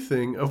known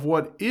anything of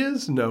what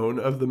is known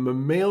of the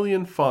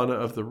mammalian fauna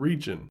of the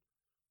region,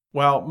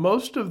 while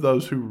most of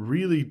those who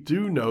really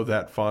do know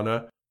that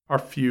fauna are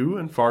few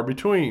and far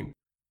between,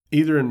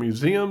 either in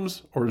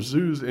museums or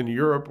zoos in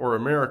Europe or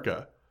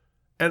America,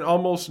 and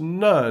almost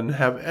none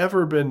have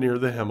ever been near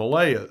the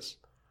Himalayas.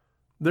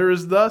 There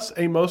is thus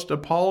a most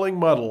appalling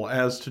muddle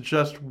as to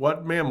just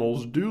what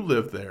mammals do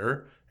live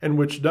there and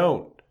which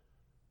don't.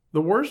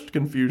 The worst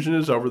confusion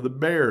is over the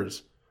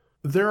bears.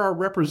 There are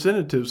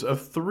representatives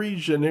of 3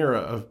 genera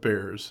of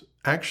bears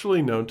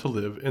actually known to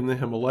live in the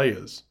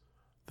Himalayas: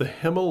 the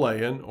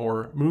Himalayan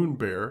or moon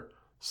bear,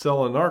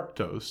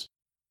 Selenarctos,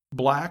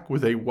 black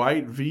with a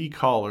white V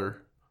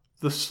collar;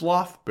 the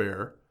sloth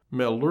bear,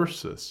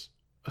 Melursus,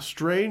 a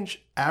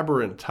strange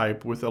aberrant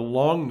type with a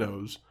long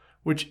nose,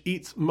 which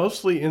eats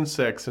mostly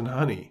insects and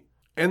honey;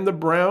 and the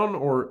brown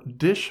or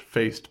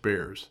dish-faced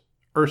bears,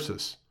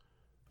 Ursus.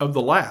 Of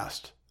the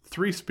last,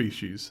 3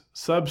 species,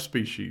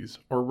 subspecies,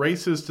 or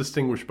races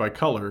distinguished by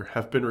color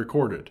have been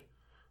recorded.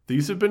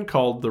 These have been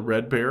called the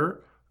red bear,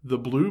 the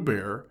blue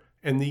bear,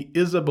 and the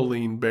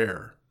Isabelline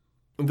bear.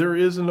 There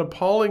is an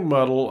appalling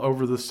muddle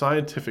over the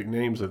scientific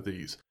names of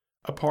these.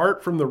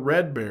 Apart from the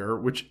red bear,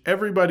 which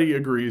everybody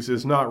agrees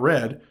is not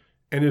red,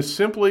 and is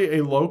simply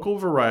a local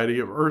variety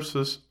of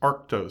Ursus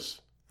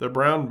arctos, the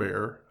brown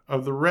bear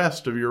of the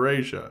rest of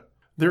Eurasia.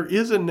 There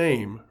is a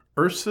name,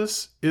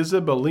 Ursus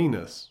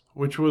isabellinus,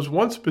 which was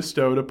once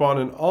bestowed upon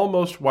an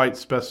almost white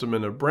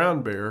specimen of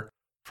brown bear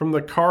from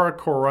the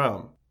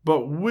Karakoram,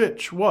 but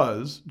which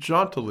was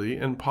jauntily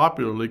and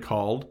popularly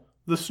called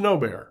the snow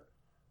bear.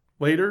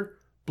 Later,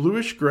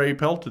 bluish-gray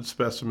pelted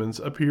specimens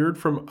appeared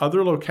from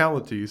other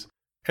localities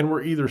and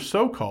were either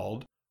so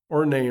called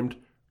or named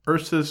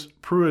Ursus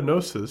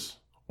pruinosus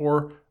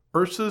or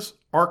Ursus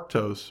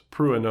arctos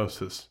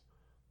pruinosus.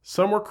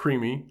 Some were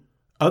creamy,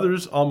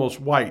 others almost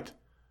white,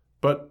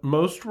 but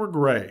most were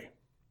gray.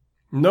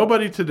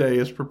 Nobody today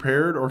is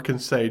prepared or can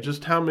say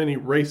just how many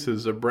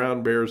races of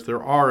brown bears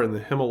there are in the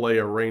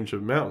Himalaya range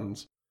of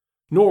mountains,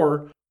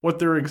 nor what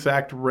their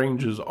exact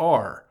ranges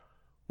are,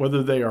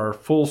 whether they are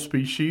full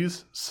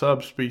species,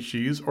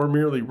 subspecies, or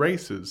merely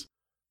races,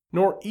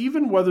 nor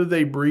even whether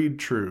they breed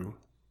true.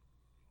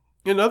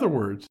 In other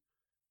words,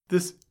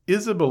 this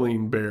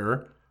Isabelline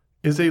bear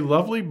is a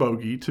lovely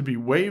bogey to be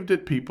waved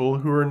at people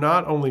who are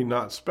not only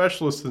not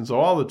specialists in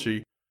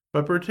zoology,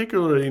 but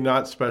particularly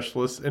not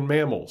specialists in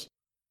mammals,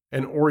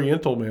 and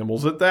oriental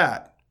mammals at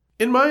that.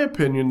 In my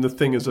opinion, the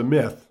thing is a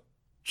myth,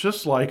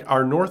 just like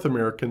our North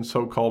American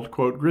so-called,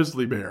 quote,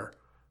 grizzly bear,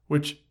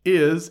 which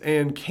is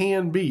and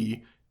can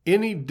be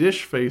any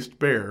dish-faced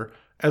bear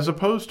as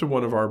opposed to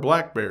one of our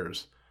black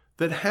bears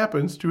that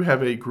happens to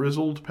have a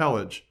grizzled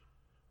pelage.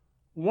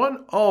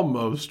 One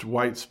almost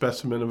white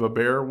specimen of a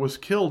bear was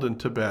killed in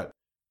Tibet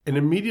and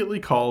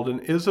immediately called an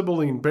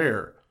Isabelline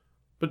bear,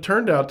 but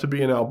turned out to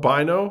be an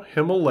albino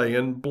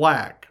Himalayan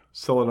black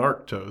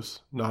Selenarctos,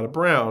 not a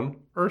brown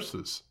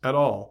Ursus at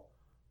all.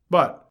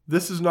 But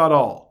this is not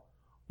all.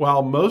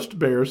 While most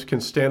bears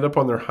can stand up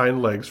on their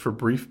hind legs for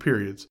brief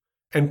periods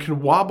and can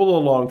wobble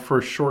along for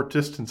a short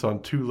distance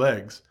on two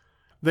legs,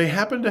 they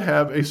happen to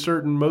have a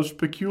certain most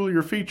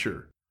peculiar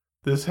feature.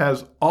 This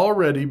has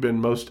already been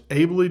most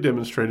ably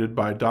demonstrated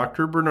by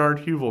Dr. Bernard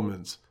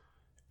Heuvelmans,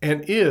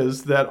 and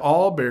is that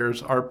all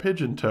bears are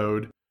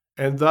pigeon-toed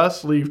and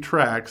thus leave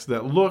tracks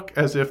that look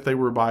as if they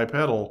were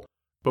bipedal,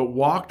 but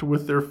walked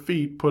with their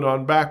feet put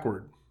on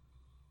backward.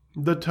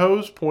 The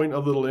toes point a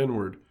little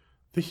inward,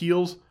 the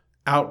heels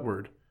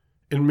outward.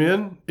 In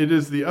men, it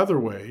is the other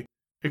way,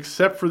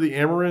 except for the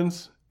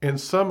Amarins and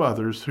some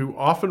others who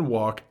often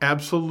walk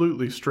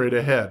absolutely straight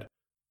ahead.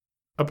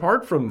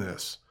 Apart from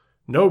this,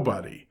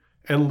 nobody,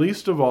 and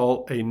least of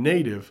all a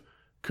native,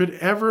 could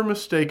ever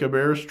mistake a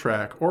bear's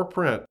track or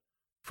print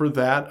for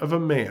that of a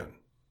man,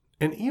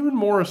 and even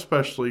more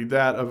especially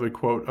that of a,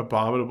 quote,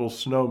 abominable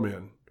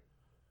snowman.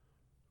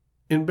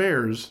 In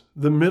bears,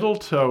 the middle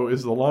toe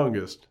is the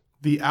longest,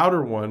 the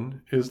outer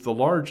one is the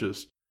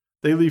largest.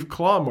 They leave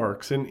claw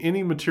marks in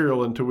any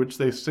material into which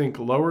they sink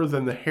lower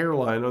than the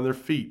hairline on their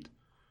feet.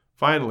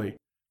 Finally,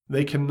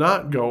 they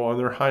cannot go on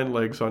their hind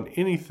legs on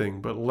anything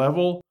but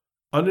level,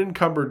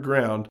 unencumbered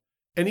ground,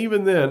 and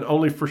even then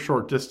only for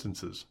short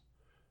distances.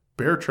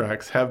 Bear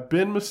tracks have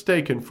been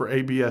mistaken for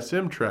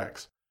ABSM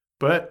tracks,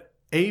 but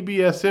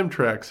ABSM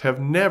tracks have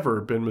never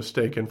been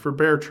mistaken for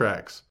bear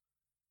tracks.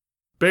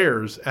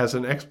 Bears, as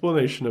an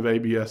explanation of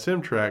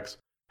ABSM tracks,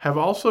 have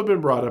also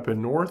been brought up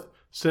in North,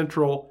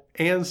 Central,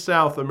 and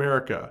South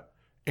America,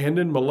 and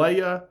in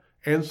Malaya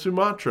and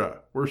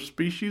Sumatra, where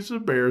species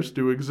of bears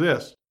do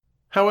exist.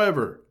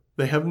 However,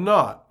 they have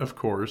not, of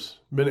course,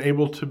 been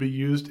able to be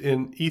used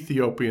in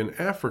Ethiopian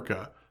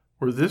Africa,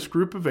 where this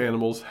group of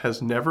animals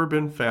has never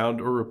been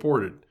found or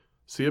reported.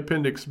 See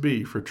Appendix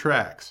B for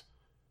tracks.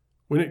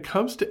 When it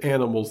comes to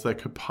animals that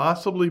could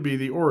possibly be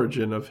the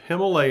origin of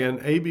Himalayan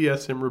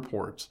ABSM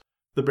reports,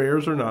 the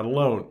bears are not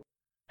alone.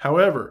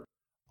 However,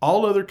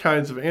 all other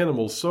kinds of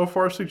animals so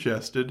far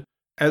suggested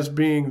as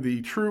being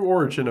the true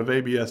origin of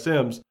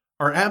ABSMs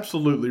are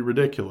absolutely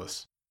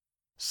ridiculous.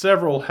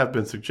 Several have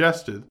been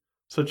suggested,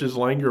 such as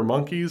langur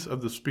monkeys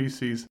of the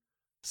species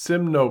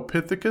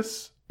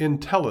Simnopithecus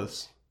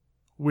entellus,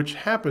 which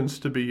happens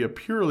to be a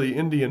purely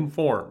Indian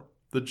form,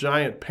 the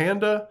giant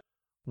panda,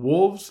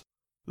 wolves,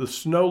 the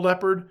snow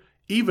leopard,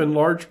 even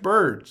large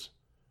birds.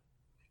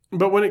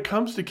 But when it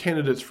comes to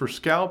candidates for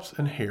scalps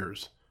and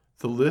hares,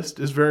 the list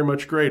is very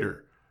much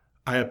greater.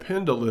 I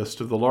append a list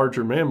of the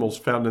larger mammals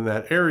found in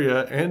that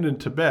area and in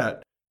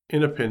Tibet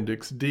in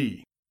Appendix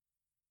D.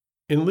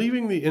 In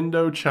leaving the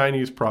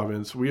Indo-Chinese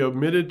province, we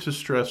omitted to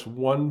stress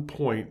one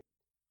point.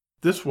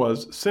 This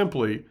was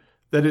simply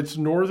that its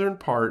northern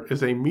part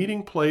is a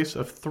meeting place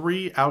of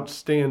three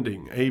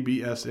outstanding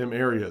ABSM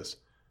areas.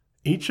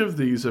 Each of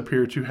these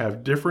appear to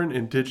have different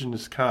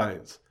indigenous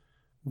kinds.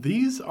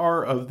 These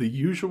are of the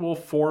usual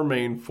four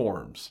main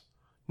forms,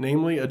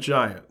 namely a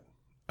giant,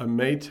 a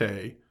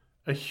Métis,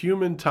 a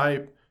human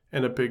type,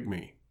 and a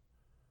pygmy.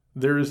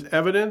 There is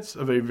evidence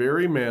of a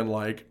very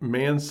man-like,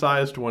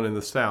 man-sized one in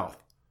the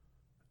south,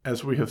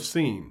 as we have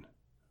seen,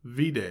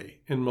 Vide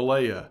in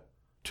Malaya,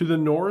 To the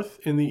north,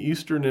 in the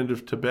eastern end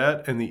of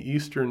Tibet and the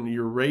eastern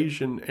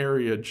Eurasian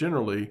area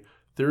generally,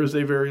 there is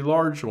a very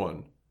large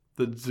one,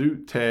 the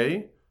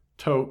Dzute,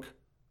 Tok,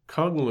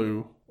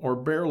 Kunglu, or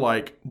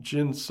bear-like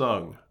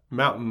Jinsung,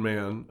 mountain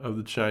man of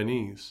the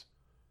Chinese.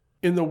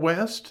 In the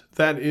west,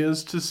 that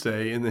is to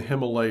say in the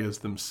Himalayas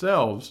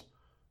themselves,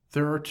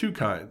 there are two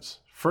kinds.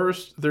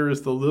 First, there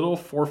is the little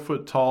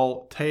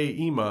 4-foot-tall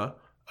Te-ima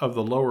of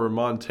the lower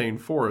montane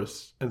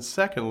forests, and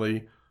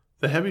secondly,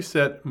 the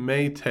heavyset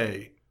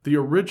Mei-te, the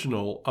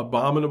original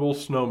abominable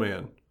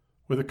snowman,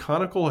 with a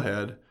conical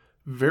head,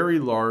 very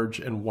large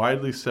and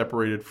widely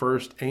separated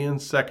first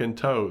and second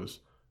toes,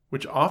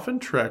 which often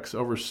treks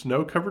over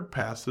snow-covered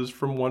passes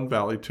from one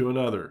valley to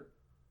another.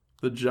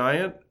 The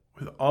giant,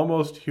 with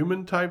almost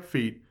human-type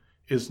feet,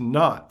 is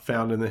not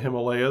found in the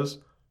Himalayas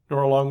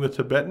nor along the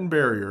Tibetan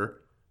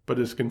barrier, but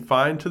is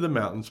confined to the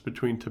mountains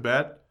between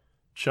Tibet,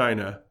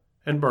 China,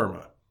 and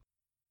Burma.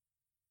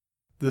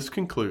 This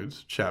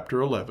concludes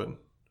Chapter 11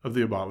 of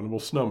The Abominable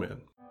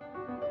Snowman.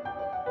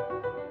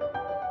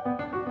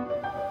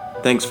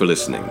 Thanks for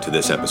listening to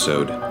this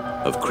episode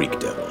of Creek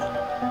Devil.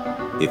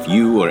 If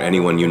you or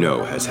anyone you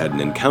know has had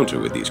an encounter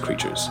with these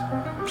creatures,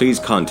 please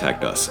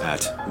contact us at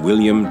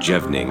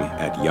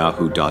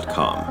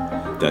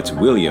williamjevning@yahoo.com. That's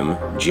William,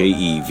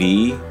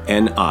 Jevning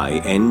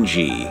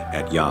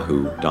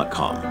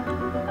 @yahoo.com.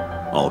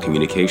 All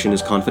communication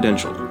is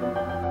confidential.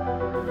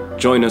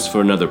 Join us for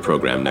another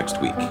program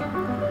next week.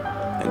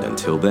 And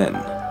until then,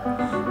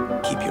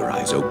 keep your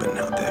eyes open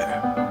out there.